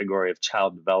same category of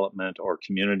child development or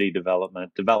community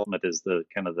development. Development is the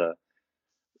kind of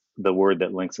the word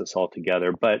that links us all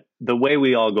together, but the way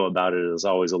we all go about it is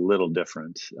always a little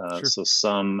different. Sure. So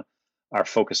some are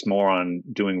focused more on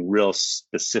doing real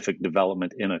specific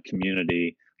development in a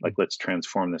community, like let's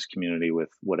transform this community with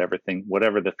whatever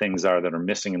the things are that are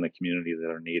missing in the community that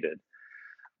are needed.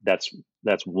 That's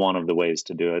one of the ways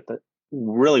to do it. But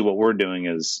really, what we're doing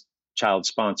is child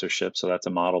sponsorship, so that's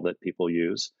a model that people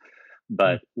use. Mm.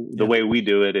 But the Yeah. way we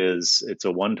do it is it's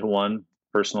a one-to-one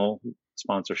personal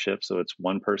sponsorship, so it's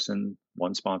one person,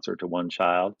 one sponsor to one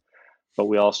child. But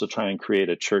we also try and create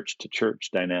a church-to-church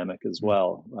dynamic as Mm.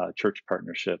 well, church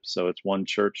partnership. So it's one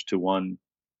church to one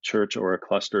church or a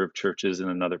cluster of churches in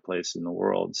another place in the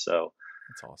world. So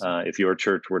That's awesome. if your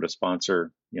church were to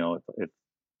sponsor, if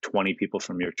 20 people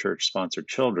from your church sponsored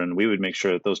children, we would make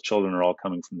sure that those children are all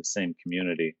coming from the same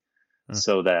community, Huh.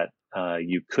 so that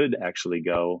you could actually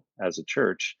go as a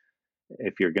church.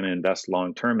 If you're going to invest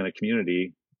long term in a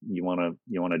community, you want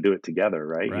to do it together,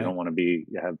 right? You Right. don't want to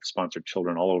have sponsored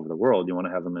children all over the world. You want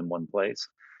to have them in one place.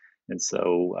 And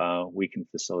so we can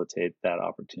facilitate that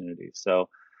opportunity. So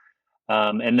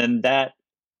and then that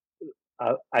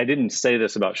I didn't say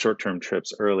this about short-term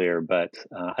trips earlier, but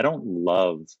I don't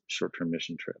love short-term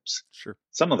mission trips. Sure.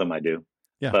 Some of them I do,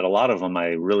 Yeah. but a lot of them I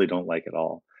really don't like at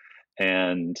all.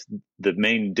 And the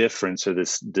main difference, or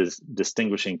this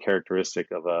distinguishing characteristic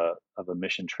of a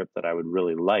mission trip that I would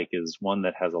really like, is one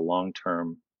that has a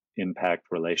long-term impact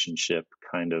relationship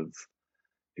kind of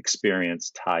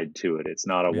experience tied to it. It's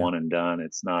not a Yeah. one and done.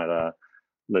 It's not a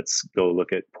let's go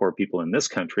look at poor people in this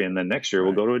country, and then next year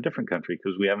we'll Right. go to a different country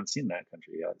because we haven't seen that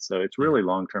country yet. So it's Yeah. really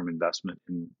long-term investment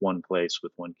in one place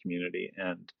with one community.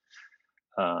 And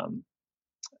um,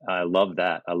 I love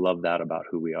that. I love that about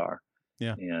who we are.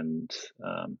 Yeah. And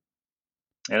um,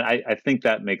 and I think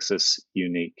that makes us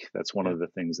unique. That's one Yeah. of the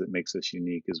things that makes us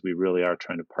unique, is we really are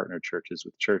trying to partner churches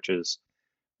with churches.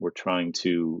 We're trying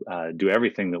to do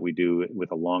everything that we do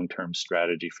with a long-term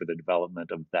strategy for the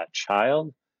development of that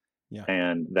child Yeah.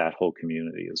 and that whole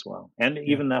community as well, and Yeah.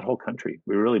 even that whole country.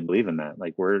 We really believe in that.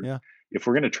 Like Yeah. if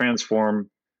we're going to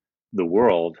transform the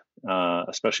world,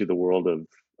 especially the world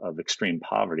of extreme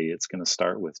poverty, it's going to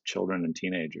start with children and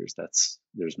teenagers.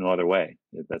 There's no other way.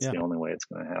 That's Yeah. the only way it's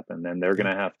going to happen. And they're Yeah.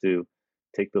 going to have to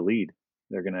take the lead.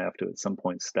 They're going to have to at some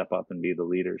point step up and be the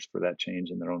leaders for that change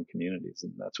in their own communities,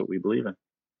 and that's what we believe in.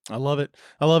 I love it.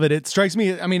 I love it. It strikes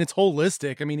me. I mean, it's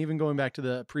holistic. I mean, even going back to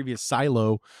the previous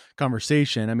silo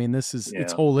conversation, I mean, it's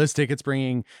holistic. It's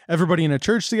bringing everybody in a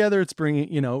church together. It's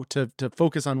bringing, to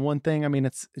focus on one thing. I mean,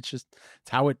 it's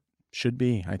how it should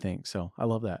be, I think. So I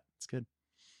love that. It's good.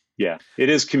 Yeah, it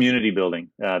is community building.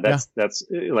 That's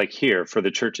like here for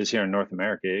the churches here in North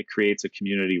America, it creates a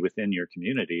community within your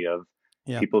community of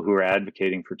people who are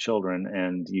advocating for children,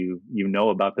 and you know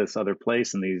about this other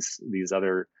place and these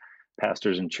other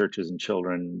pastors and churches and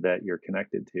children that you're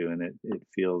connected to, and it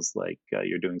feels like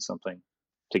you're doing something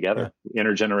together,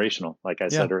 intergenerational. Like I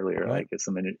said earlier, like it's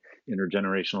some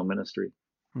intergenerational ministry.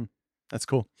 That's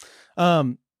cool.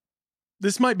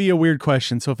 This might be a weird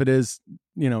question, so if it is,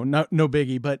 no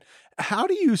biggie, but how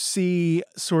do you see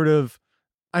sort of,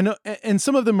 I know, and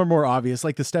some of them are more obvious,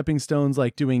 like the stepping stones,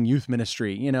 like doing youth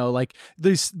ministry, like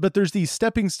but there's these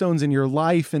stepping stones in your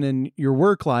life and in your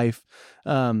work life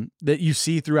that you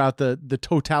see throughout the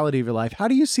totality of your life. How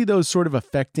do you see those sort of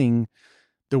affecting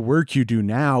the work you do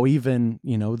now, even,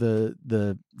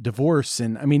 the divorce?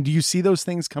 And I mean, do you see those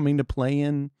things coming to play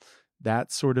in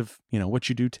that sort of, what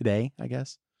you do today, I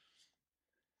guess?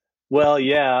 Well,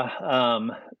 yeah.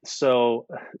 So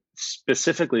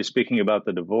specifically speaking about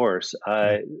the divorce,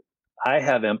 I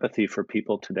have empathy for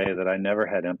people today that I never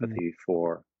had empathy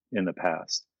for in the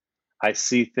past. I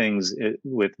see things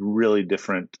with really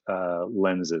different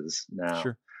lenses now.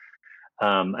 Sure.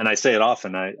 And I say it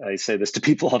often. I say this to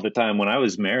people all the time. When I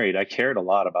was married, I cared a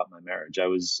lot about my marriage. I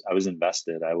was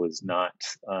invested. I was not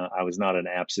an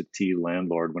absentee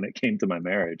landlord when it came to my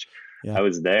marriage. Yeah. I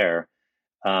was there.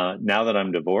 Now that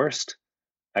I'm divorced,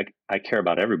 I care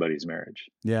about everybody's marriage.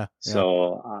 Yeah.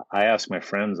 So I ask my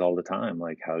friends all the time,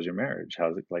 like, how's your marriage?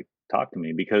 How's it, like, talk to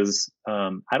me, because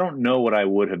I don't know what I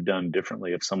would have done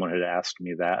differently if someone had asked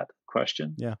me that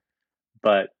question. Yeah.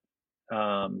 But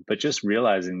just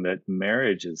realizing that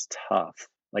marriage is tough.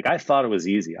 Like, I thought it was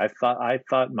easy. I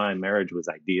thought my marriage was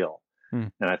ideal.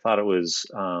 And I thought it was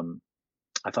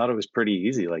pretty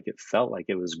easy. Like, it felt like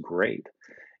it was great.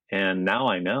 And now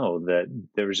I know that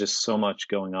there was just so much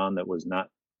going on that was not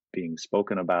being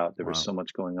spoken about. There was so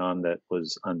much going on that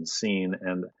was unseen.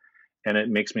 And it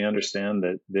makes me understand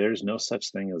that there's no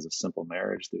such thing as a simple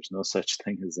marriage. There's no such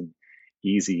thing as an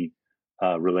easy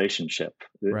relationship.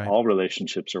 Right. All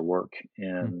relationships are work.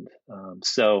 And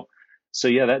so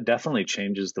yeah, that definitely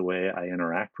changes the way I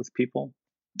interact with people.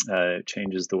 It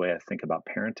changes the way I think about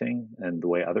parenting and the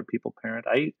way other people parent.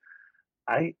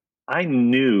 I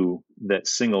knew that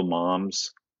single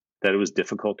moms, that it was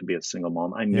difficult to be a single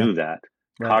mom. I knew that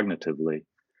cognitively,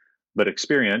 but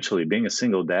experientially, being a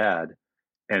single dad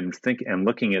and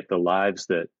looking at the lives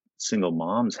that single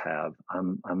moms have,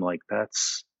 I'm like,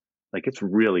 that's like, it's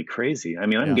really crazy. I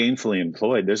mean, I'm gainfully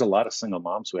employed. There's a lot of single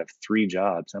moms who have 3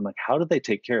 jobs. I'm like, how do they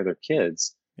take care of their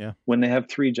kids when they have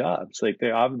 3 jobs? Like, they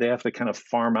have to kind of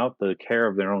farm out the care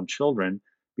of their own children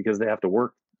because they have to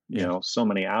work, so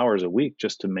many hours a week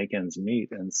just to make ends meet.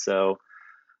 And so,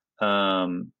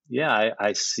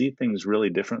 I see things really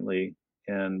differently,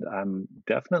 and I'm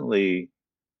definitely,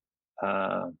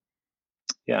 I'm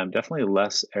definitely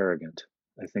less arrogant.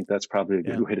 I think that's probably a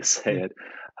good way to say it.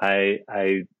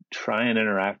 I try and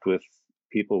interact with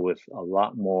people with a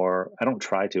lot more, I don't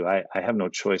try to, I have no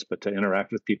choice but to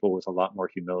interact with people with a lot more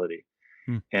humility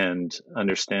and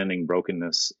understanding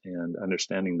brokenness and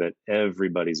understanding that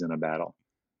everybody's in a battle.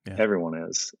 Yeah. Everyone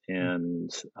is. And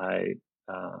I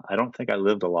don't think I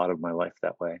lived a lot of my life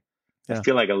that way. Yeah. I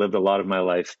feel like I lived a lot of my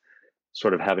life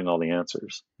sort of having all the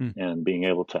answers and being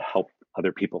able to help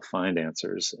other people find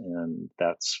answers. And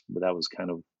that was kind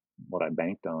of what I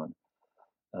banked on.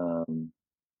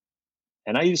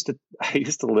 And I used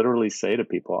to literally say to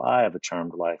people, I have a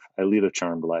charmed life. I lead a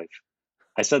charmed life.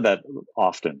 I said that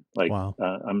often. Like,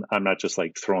 I'm not just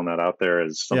like throwing that out there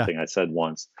as something I said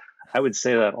once. I would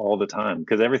say that all the time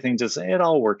because everything it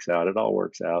all works out. It all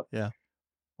works out. Yeah.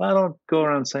 Well, I don't go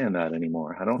around saying that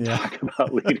anymore. I don't talk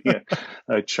about leading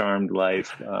a charmed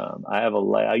life. I have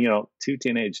 2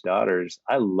 teenage daughters.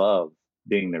 I love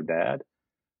being their dad,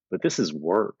 but this is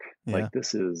work. Yeah. Like,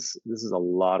 this is a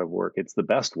lot of work. It's the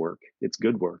best work. It's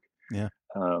good work. Yeah.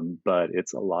 But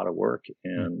it's a lot of work.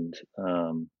 And,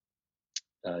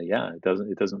 it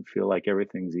doesn't feel like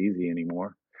everything's easy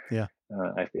anymore. Yeah.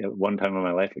 At one time in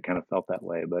my life, it kind of felt that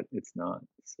way, but it's not.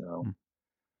 So I'm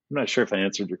not sure if I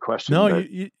answered your question. No,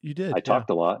 you did. I talked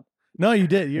a lot. No, you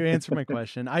did. You answered my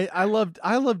question. I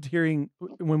loved hearing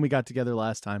when we got together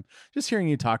last time, just hearing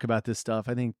you talk about this stuff.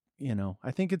 I think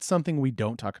it's something we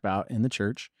don't talk about in the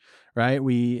church, right?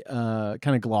 We kind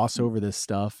of gloss over this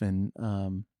stuff. And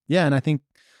and I think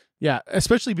Yeah.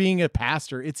 Especially being a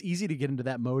pastor, it's easy to get into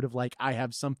that mode of like, I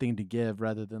have something to give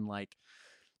rather than like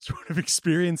sort of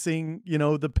experiencing,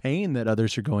 the pain that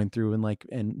others are going through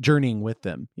and journeying with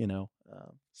them, so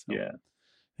Yeah.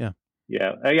 yeah.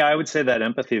 Yeah. I would say that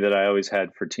empathy that I always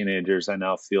had for teenagers, I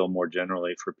now feel more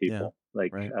generally for Yeah. people.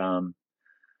 Like, Right.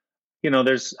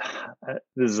 there's,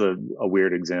 this is a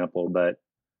weird example, but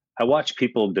I watch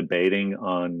people debating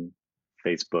on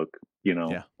Facebook,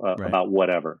 Yeah. Right. about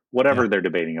whatever Yeah. they're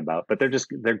debating about, but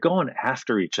they're going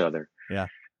after each other. Yeah.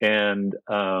 And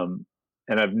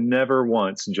I've never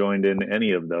once joined in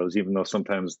any of those, even though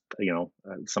sometimes,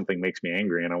 something makes me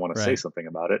angry and I want to say Right. something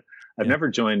about it. I've Yeah. never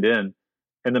joined in.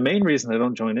 And the main reason I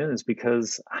don't join in is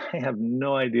because I have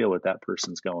no idea what that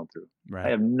person's going through. I Right.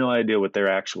 have no idea what their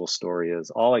actual story is.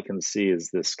 All I can see is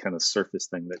this kind of surface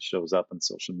thing that shows up on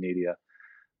social media.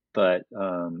 But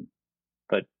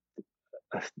but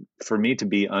for me to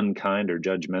be unkind or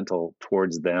judgmental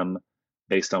towards them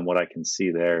based on what I can see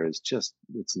there is just,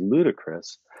 it's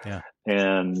ludicrous. Yeah.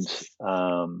 And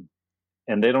um,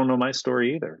 and they don't know my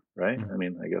story either, right? Mm. I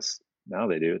mean, I guess now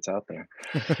they do. It's out there,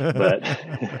 but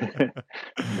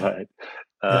but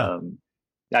Yeah.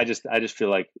 I just feel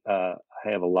like I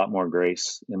have a lot more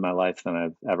grace in my life than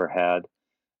I've ever had.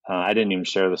 I didn't even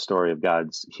share the story of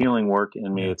God's healing work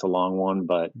in me. Yeah. It's a long one,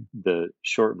 but Mm. the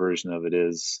short version of it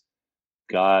is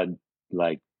God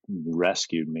like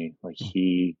rescued me. Like Mm.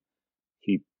 he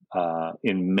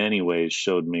in many ways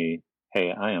showed me, hey,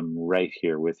 I am right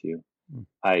here with you. Mm.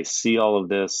 I see all of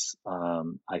this.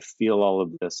 I feel all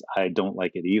of this. I don't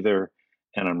like it either,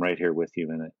 and I'm right here with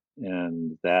you in it.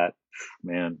 And that,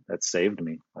 man, that saved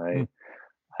me. Mm.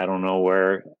 I don't know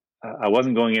where I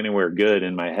wasn't going anywhere good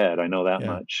in my head. I know that Yeah.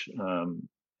 much.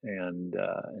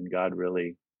 And God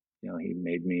really, he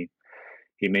made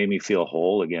me feel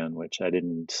whole again, which I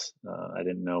didn't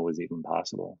know was even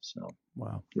possible. So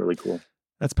Wow. really cool.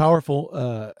 That's powerful.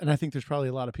 And I think there's probably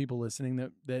a lot of people listening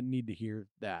that need to hear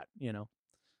that,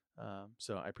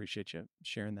 so I appreciate you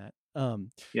sharing that.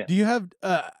 Yeah. Do you have,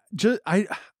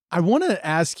 I want to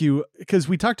ask you, because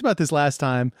we talked about this last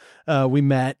time we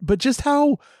met, but just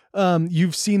how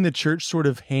you've seen the church sort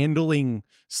of handling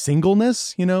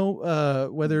singleness,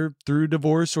 whether through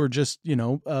divorce or just,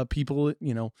 people,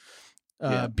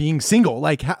 being single.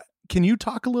 Like, can you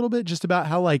talk a little bit just about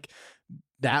how like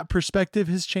that perspective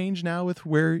has changed now with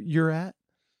where you're at?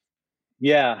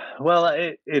 Yeah, well,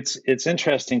 it's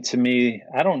interesting to me.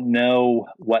 I don't know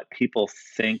what people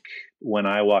think when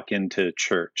I walk into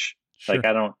church. Like,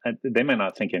 Sure. they might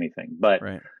not think anything, but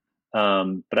Right.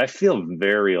 but I feel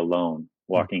very alone Mm.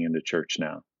 walking into church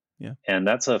now. Yeah. And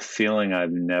that's a feeling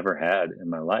I've never had in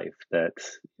my life. That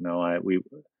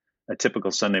a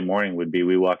typical Sunday morning would be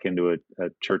we walk into a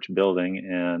church building,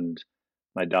 and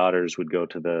my daughters would go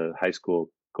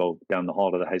go down the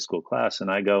hall to the high school class, and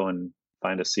I go and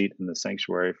find a seat in the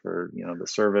sanctuary for the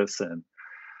service. And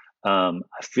I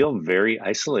feel very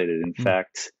isolated. In Mm.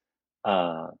 fact,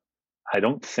 uh, I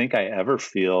don't think I ever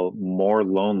feel more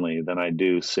lonely than I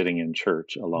do sitting in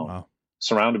church alone, Wow.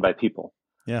 surrounded by people.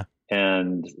 Yeah.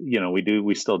 And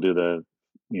we still do the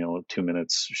 2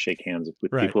 minutes shake hands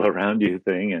with Right. people around you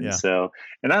thing. And Yeah.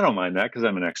 and I don't mind that because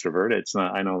I'm an extrovert. It's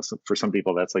not, I know for some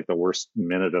people that's like the worst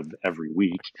minute of every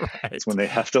week. Right. It's when they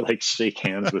have to like shake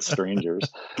hands with strangers.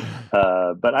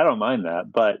 But I don't mind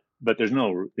that. But there's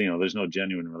no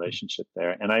genuine relationship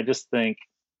there. And I just think,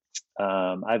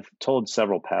 I've told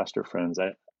several pastor friends,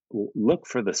 I look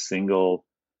for the single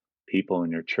people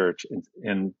in your church.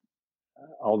 And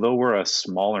although we're a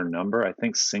smaller number, I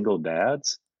think single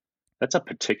dads, that's a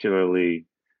particularly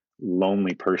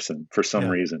lonely person for some Yeah.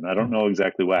 reason. I don't Mm. know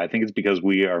exactly why. I think it's because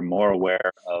we are more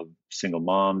aware of single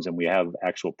moms, and we have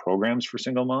actual programs for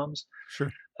single moms.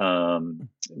 Sure.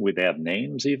 They have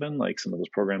names, even like some of those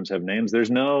programs have names.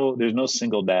 There's no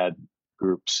single dad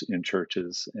groups in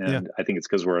churches, Yeah. and I think it's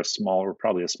because we're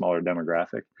probably a smaller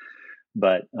demographic.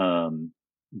 But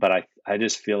I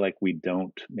just feel like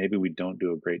maybe we don't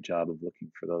do a great job of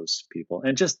looking for those people,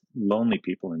 and just lonely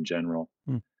people in general.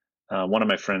 Mm. One of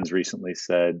my friends recently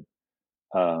said,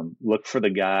 look for the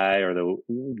guy or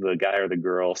the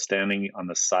girl standing on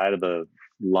the side of the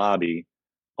lobby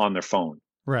on their phone,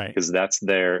 Right. because that's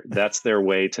their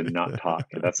way to not talk.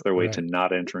 That's their way to Right.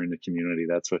 not enter into community.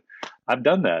 That's what I've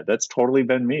done. That's totally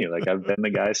been me. Like, I've been the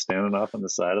guy standing off on the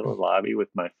side of the lobby with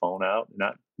my phone out,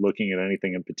 not looking at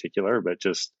anything in particular, but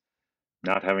just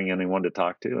not having anyone to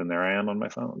talk to. And there I am on my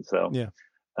phone. So, Yeah.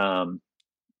 um,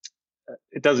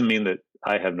 it doesn't mean that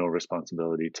I have no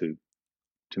responsibility to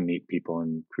meet people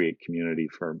and create community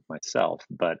for myself,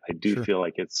 but I do Sure. feel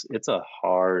like it's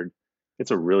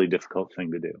a really difficult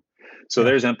thing to do. So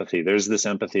there's empathy. There's this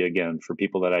empathy again for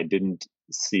people that I didn't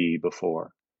see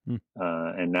before.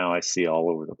 And now I see all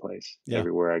over the place.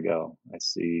 Everywhere I go, I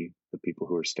see the people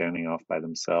who are standing off by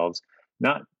themselves,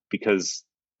 not because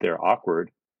they're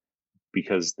awkward,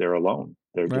 because they're alone.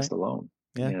 They're just alone.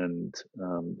 And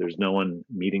there's no one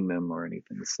meeting them or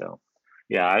anything. So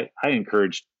I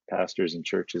encourage pastors and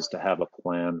churches to have a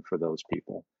plan for those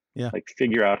people. Like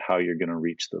figure out how you're going to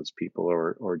reach those people,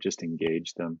 or just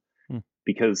engage them.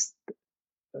 Because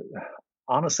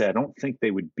honestly, I don't think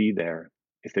they would be there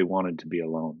if they wanted to be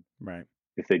alone. Right.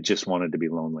 If they just wanted to be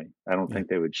lonely, I don't think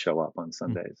they would show up on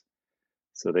Sundays.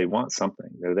 So they want something.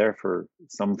 They're there for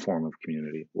some form of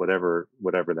community, whatever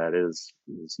that is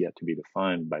yet to be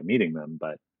defined by meeting them.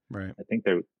 But I think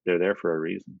they're there for a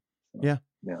reason. So,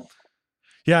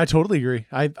 yeah, I totally agree.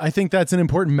 I think that's an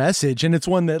important message, and it's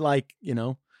one that, like,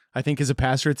 I think as a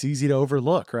pastor, it's easy to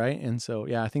overlook, right? And so,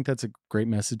 I think that's a great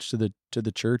message to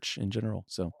the church in general.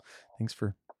 So, thanks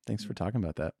for talking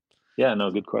about that. Yeah,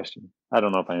 no, good question. I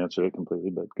don't know if I answered it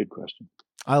completely, but good question.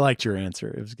 I liked your answer.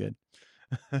 It was good.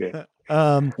 Okay.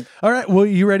 All right. Well,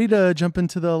 you ready to jump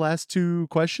into the last two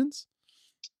questions?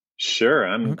 Sure.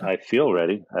 I feel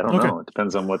ready. I don't know. It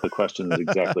depends on what the questions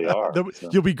exactly are. So.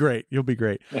 You'll be great.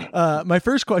 My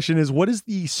first question is, what is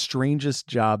the strangest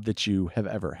job that you have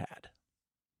ever had?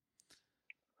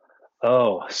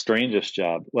 Oh, strangest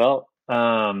job. Well,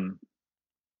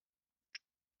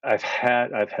 I've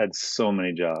had so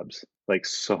many jobs, like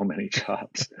so many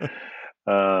jobs.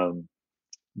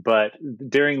 But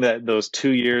during those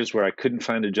 2 years where I couldn't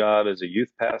find a job as a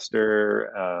youth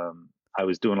pastor, I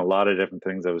was doing a lot of different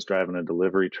things. I was driving a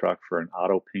delivery truck for an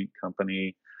auto paint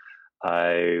company.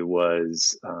 I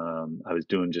was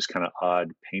doing just kind of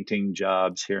odd painting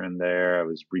jobs here and there. I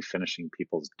was refinishing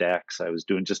people's decks. I was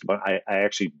doing just about. I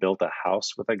actually built a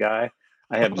house with a guy.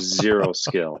 I have zero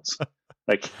skills.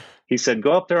 Like, he said,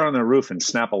 go up there on the roof and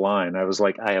snap a line. I was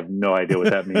like, I have no idea what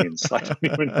that means. I don't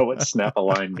even know what snap a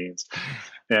line means.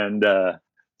 And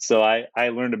so I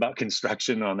learned about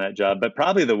construction on that job. But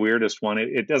probably the weirdest one,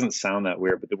 it doesn't sound that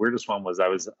weird, but the weirdest one was I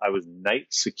was night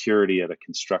security at a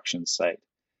construction site.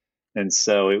 And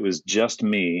so it was just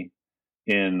me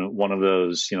in one of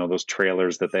those, those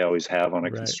trailers that they always have on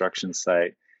a construction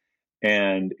site.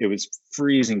 And it was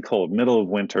freezing cold, middle of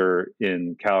winter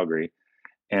in Calgary.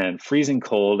 And freezing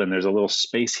cold, and there's a little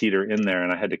space heater in there,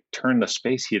 and I had to turn the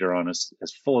space heater on as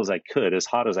full as I could, as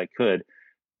hot as I could,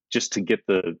 just to get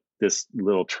this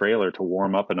little trailer to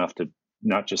warm up enough to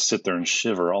not just sit there and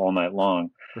shiver all night long.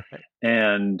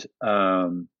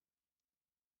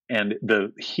 And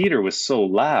the heater was so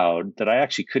loud that I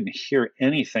actually couldn't hear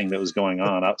anything that was going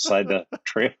on outside the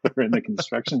trailer in the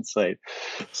construction site.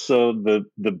 So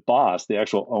the boss, the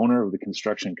actual owner of the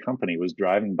construction company, was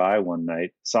driving by one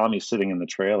night, saw me sitting in the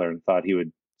trailer, and thought he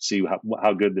would see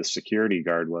how good this security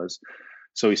guard was.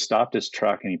 So he stopped his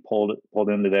truck and he pulled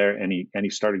into there, and he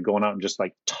started going out and just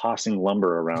like tossing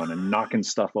lumber around and knocking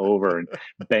stuff over and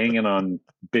banging on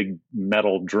big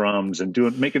metal drums and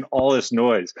making all this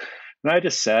noise. And I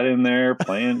just sat in there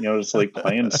playing, just like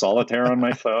playing solitaire on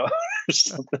my phone or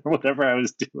something, whatever I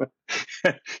was doing.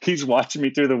 He's watching me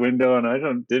through the window, and I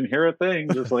didn't hear a thing,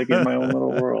 just like in my own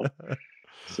little world.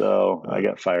 So I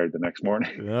got fired the next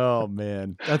morning. Oh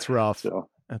man, that's rough. So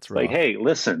that's rough. Like, hey,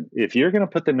 listen, if you're going to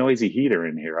put the noisy heater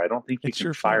in here, I don't think you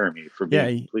can fire me for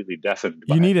being completely deafened.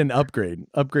 You need an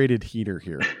upgraded heater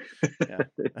here. Yeah,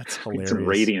 that's hilarious. Some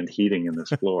radiant heating in this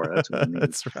floor. That's what I need.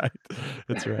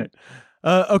 That's right.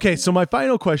 Okay, so my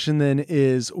final question then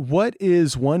is, what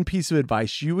is one piece of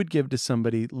advice you would give to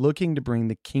somebody looking to bring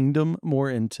the kingdom more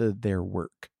into their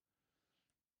work?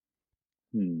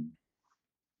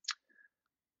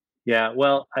 Yeah,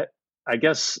 well, I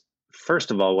guess,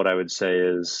 first of all, what I would say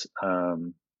is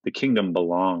the kingdom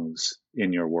belongs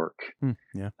in your work.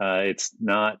 It's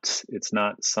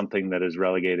not something that is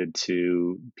relegated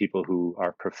to people who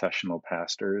are professional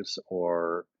pastors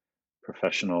or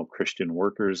professional Christian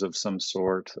workers of some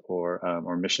sort,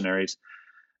 or missionaries.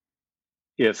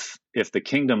 If the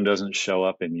kingdom doesn't show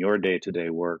up in your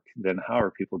day-to-day work, then how are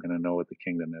people going to know what the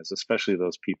kingdom is? Especially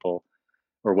those people,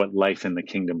 or what life in the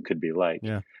kingdom could be like.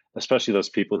 Especially those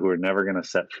people who are never going to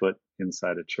set foot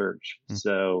inside a church.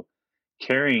 So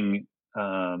carrying,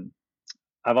 I've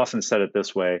often said it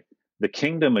this way: the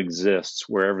kingdom exists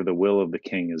wherever the will of the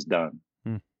king is done.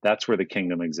 That's where the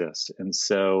kingdom exists. And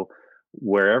so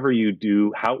wherever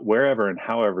and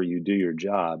however you do your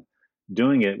job,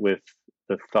 doing it with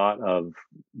the thought of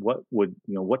what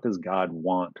does God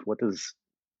want? What's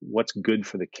good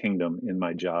for the kingdom in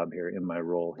my job here, in my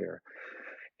role here?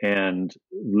 and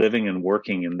living and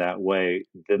working in that way,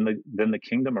 then the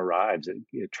kingdom arrives.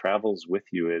 It travels with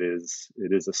you. It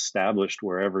is established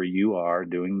wherever you are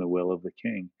doing the will of the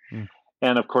king. Mm.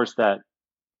 And of course, that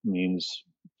means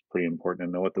it's pretty important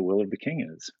to know what the will of the king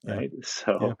is, right? Yeah.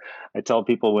 So Yeah. I tell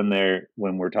people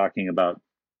when we're talking about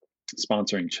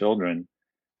sponsoring children,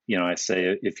 I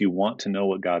say, if you want to know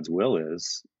what God's will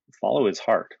is, follow his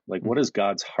heart. Like, what is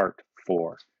God's heart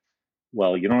for?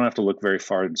 Well, you don't have to look very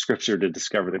far in scripture to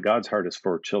discover that God's heart is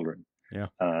for children. Yeah.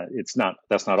 That's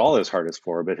not all his heart is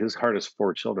for, but his heart is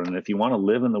for children. And if you want to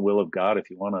live in the will of God, if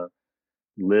you want to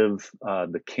live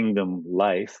the kingdom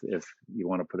life, if you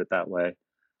want to put it that way,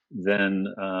 then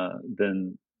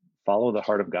follow the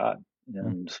heart of God.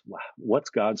 And what's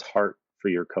God's heart for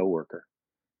your coworker?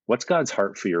 What's God's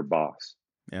heart for your boss?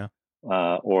 Yeah.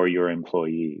 Or your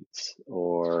employees,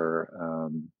 or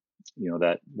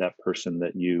that person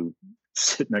that you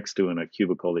sit next to in a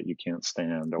cubicle that you can't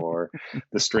stand, or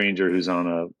the stranger who's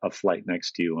on a flight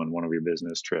next to you on one of your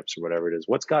business trips, or whatever it is.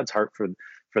 What's God's heart for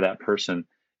that person?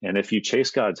 And if you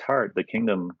chase God's heart, the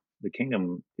kingdom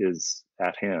is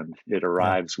at hand. It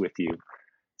arrives with you.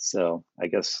 So I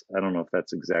guess, I don't know if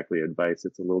that's exactly advice.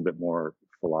 It's a little bit more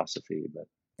philosophy, but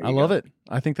I love it.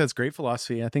 I think that's great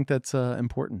philosophy. I think that's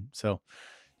important. So,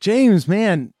 James,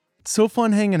 man, so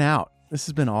fun hanging out. This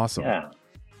has been awesome. Yeah,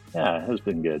 it has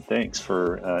been good. Thanks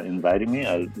for inviting me.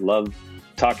 I love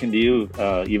talking to you,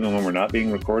 even when we're not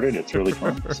being recorded. It's really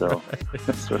fun. So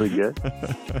it's really good.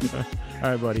 All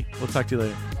right, buddy. We'll talk to you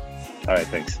later. All right,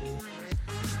 thanks.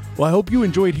 Well, I hope you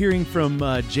enjoyed hearing from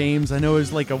James. I know it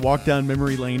was like a walk down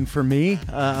memory lane for me.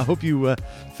 I hope you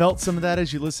felt some of that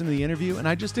as you listened to the interview. And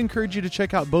I just encourage you to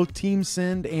check out both Team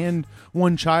Send and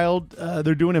OneChild.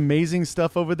 They're doing amazing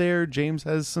stuff over there. James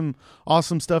has some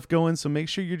awesome stuff going, so make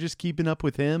sure you're just keeping up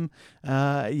with him.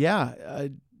 I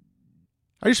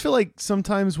just feel like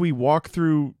sometimes we walk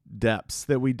through depths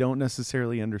that we don't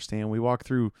necessarily understand. We walk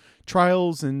through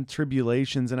trials and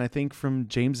tribulations, and I think from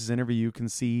James's interview you can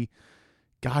see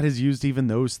God has used even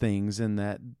those things and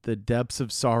that the depths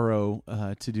of sorrow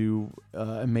to do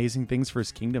amazing things for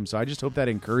his kingdom. So I just hope that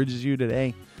encourages you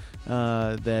today,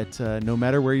 that no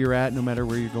matter where you're at, no matter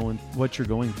where you're going, what you're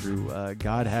going through,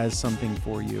 God has something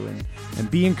for you, and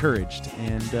be encouraged.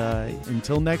 And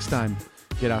until next time,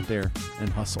 get out there and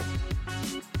hustle.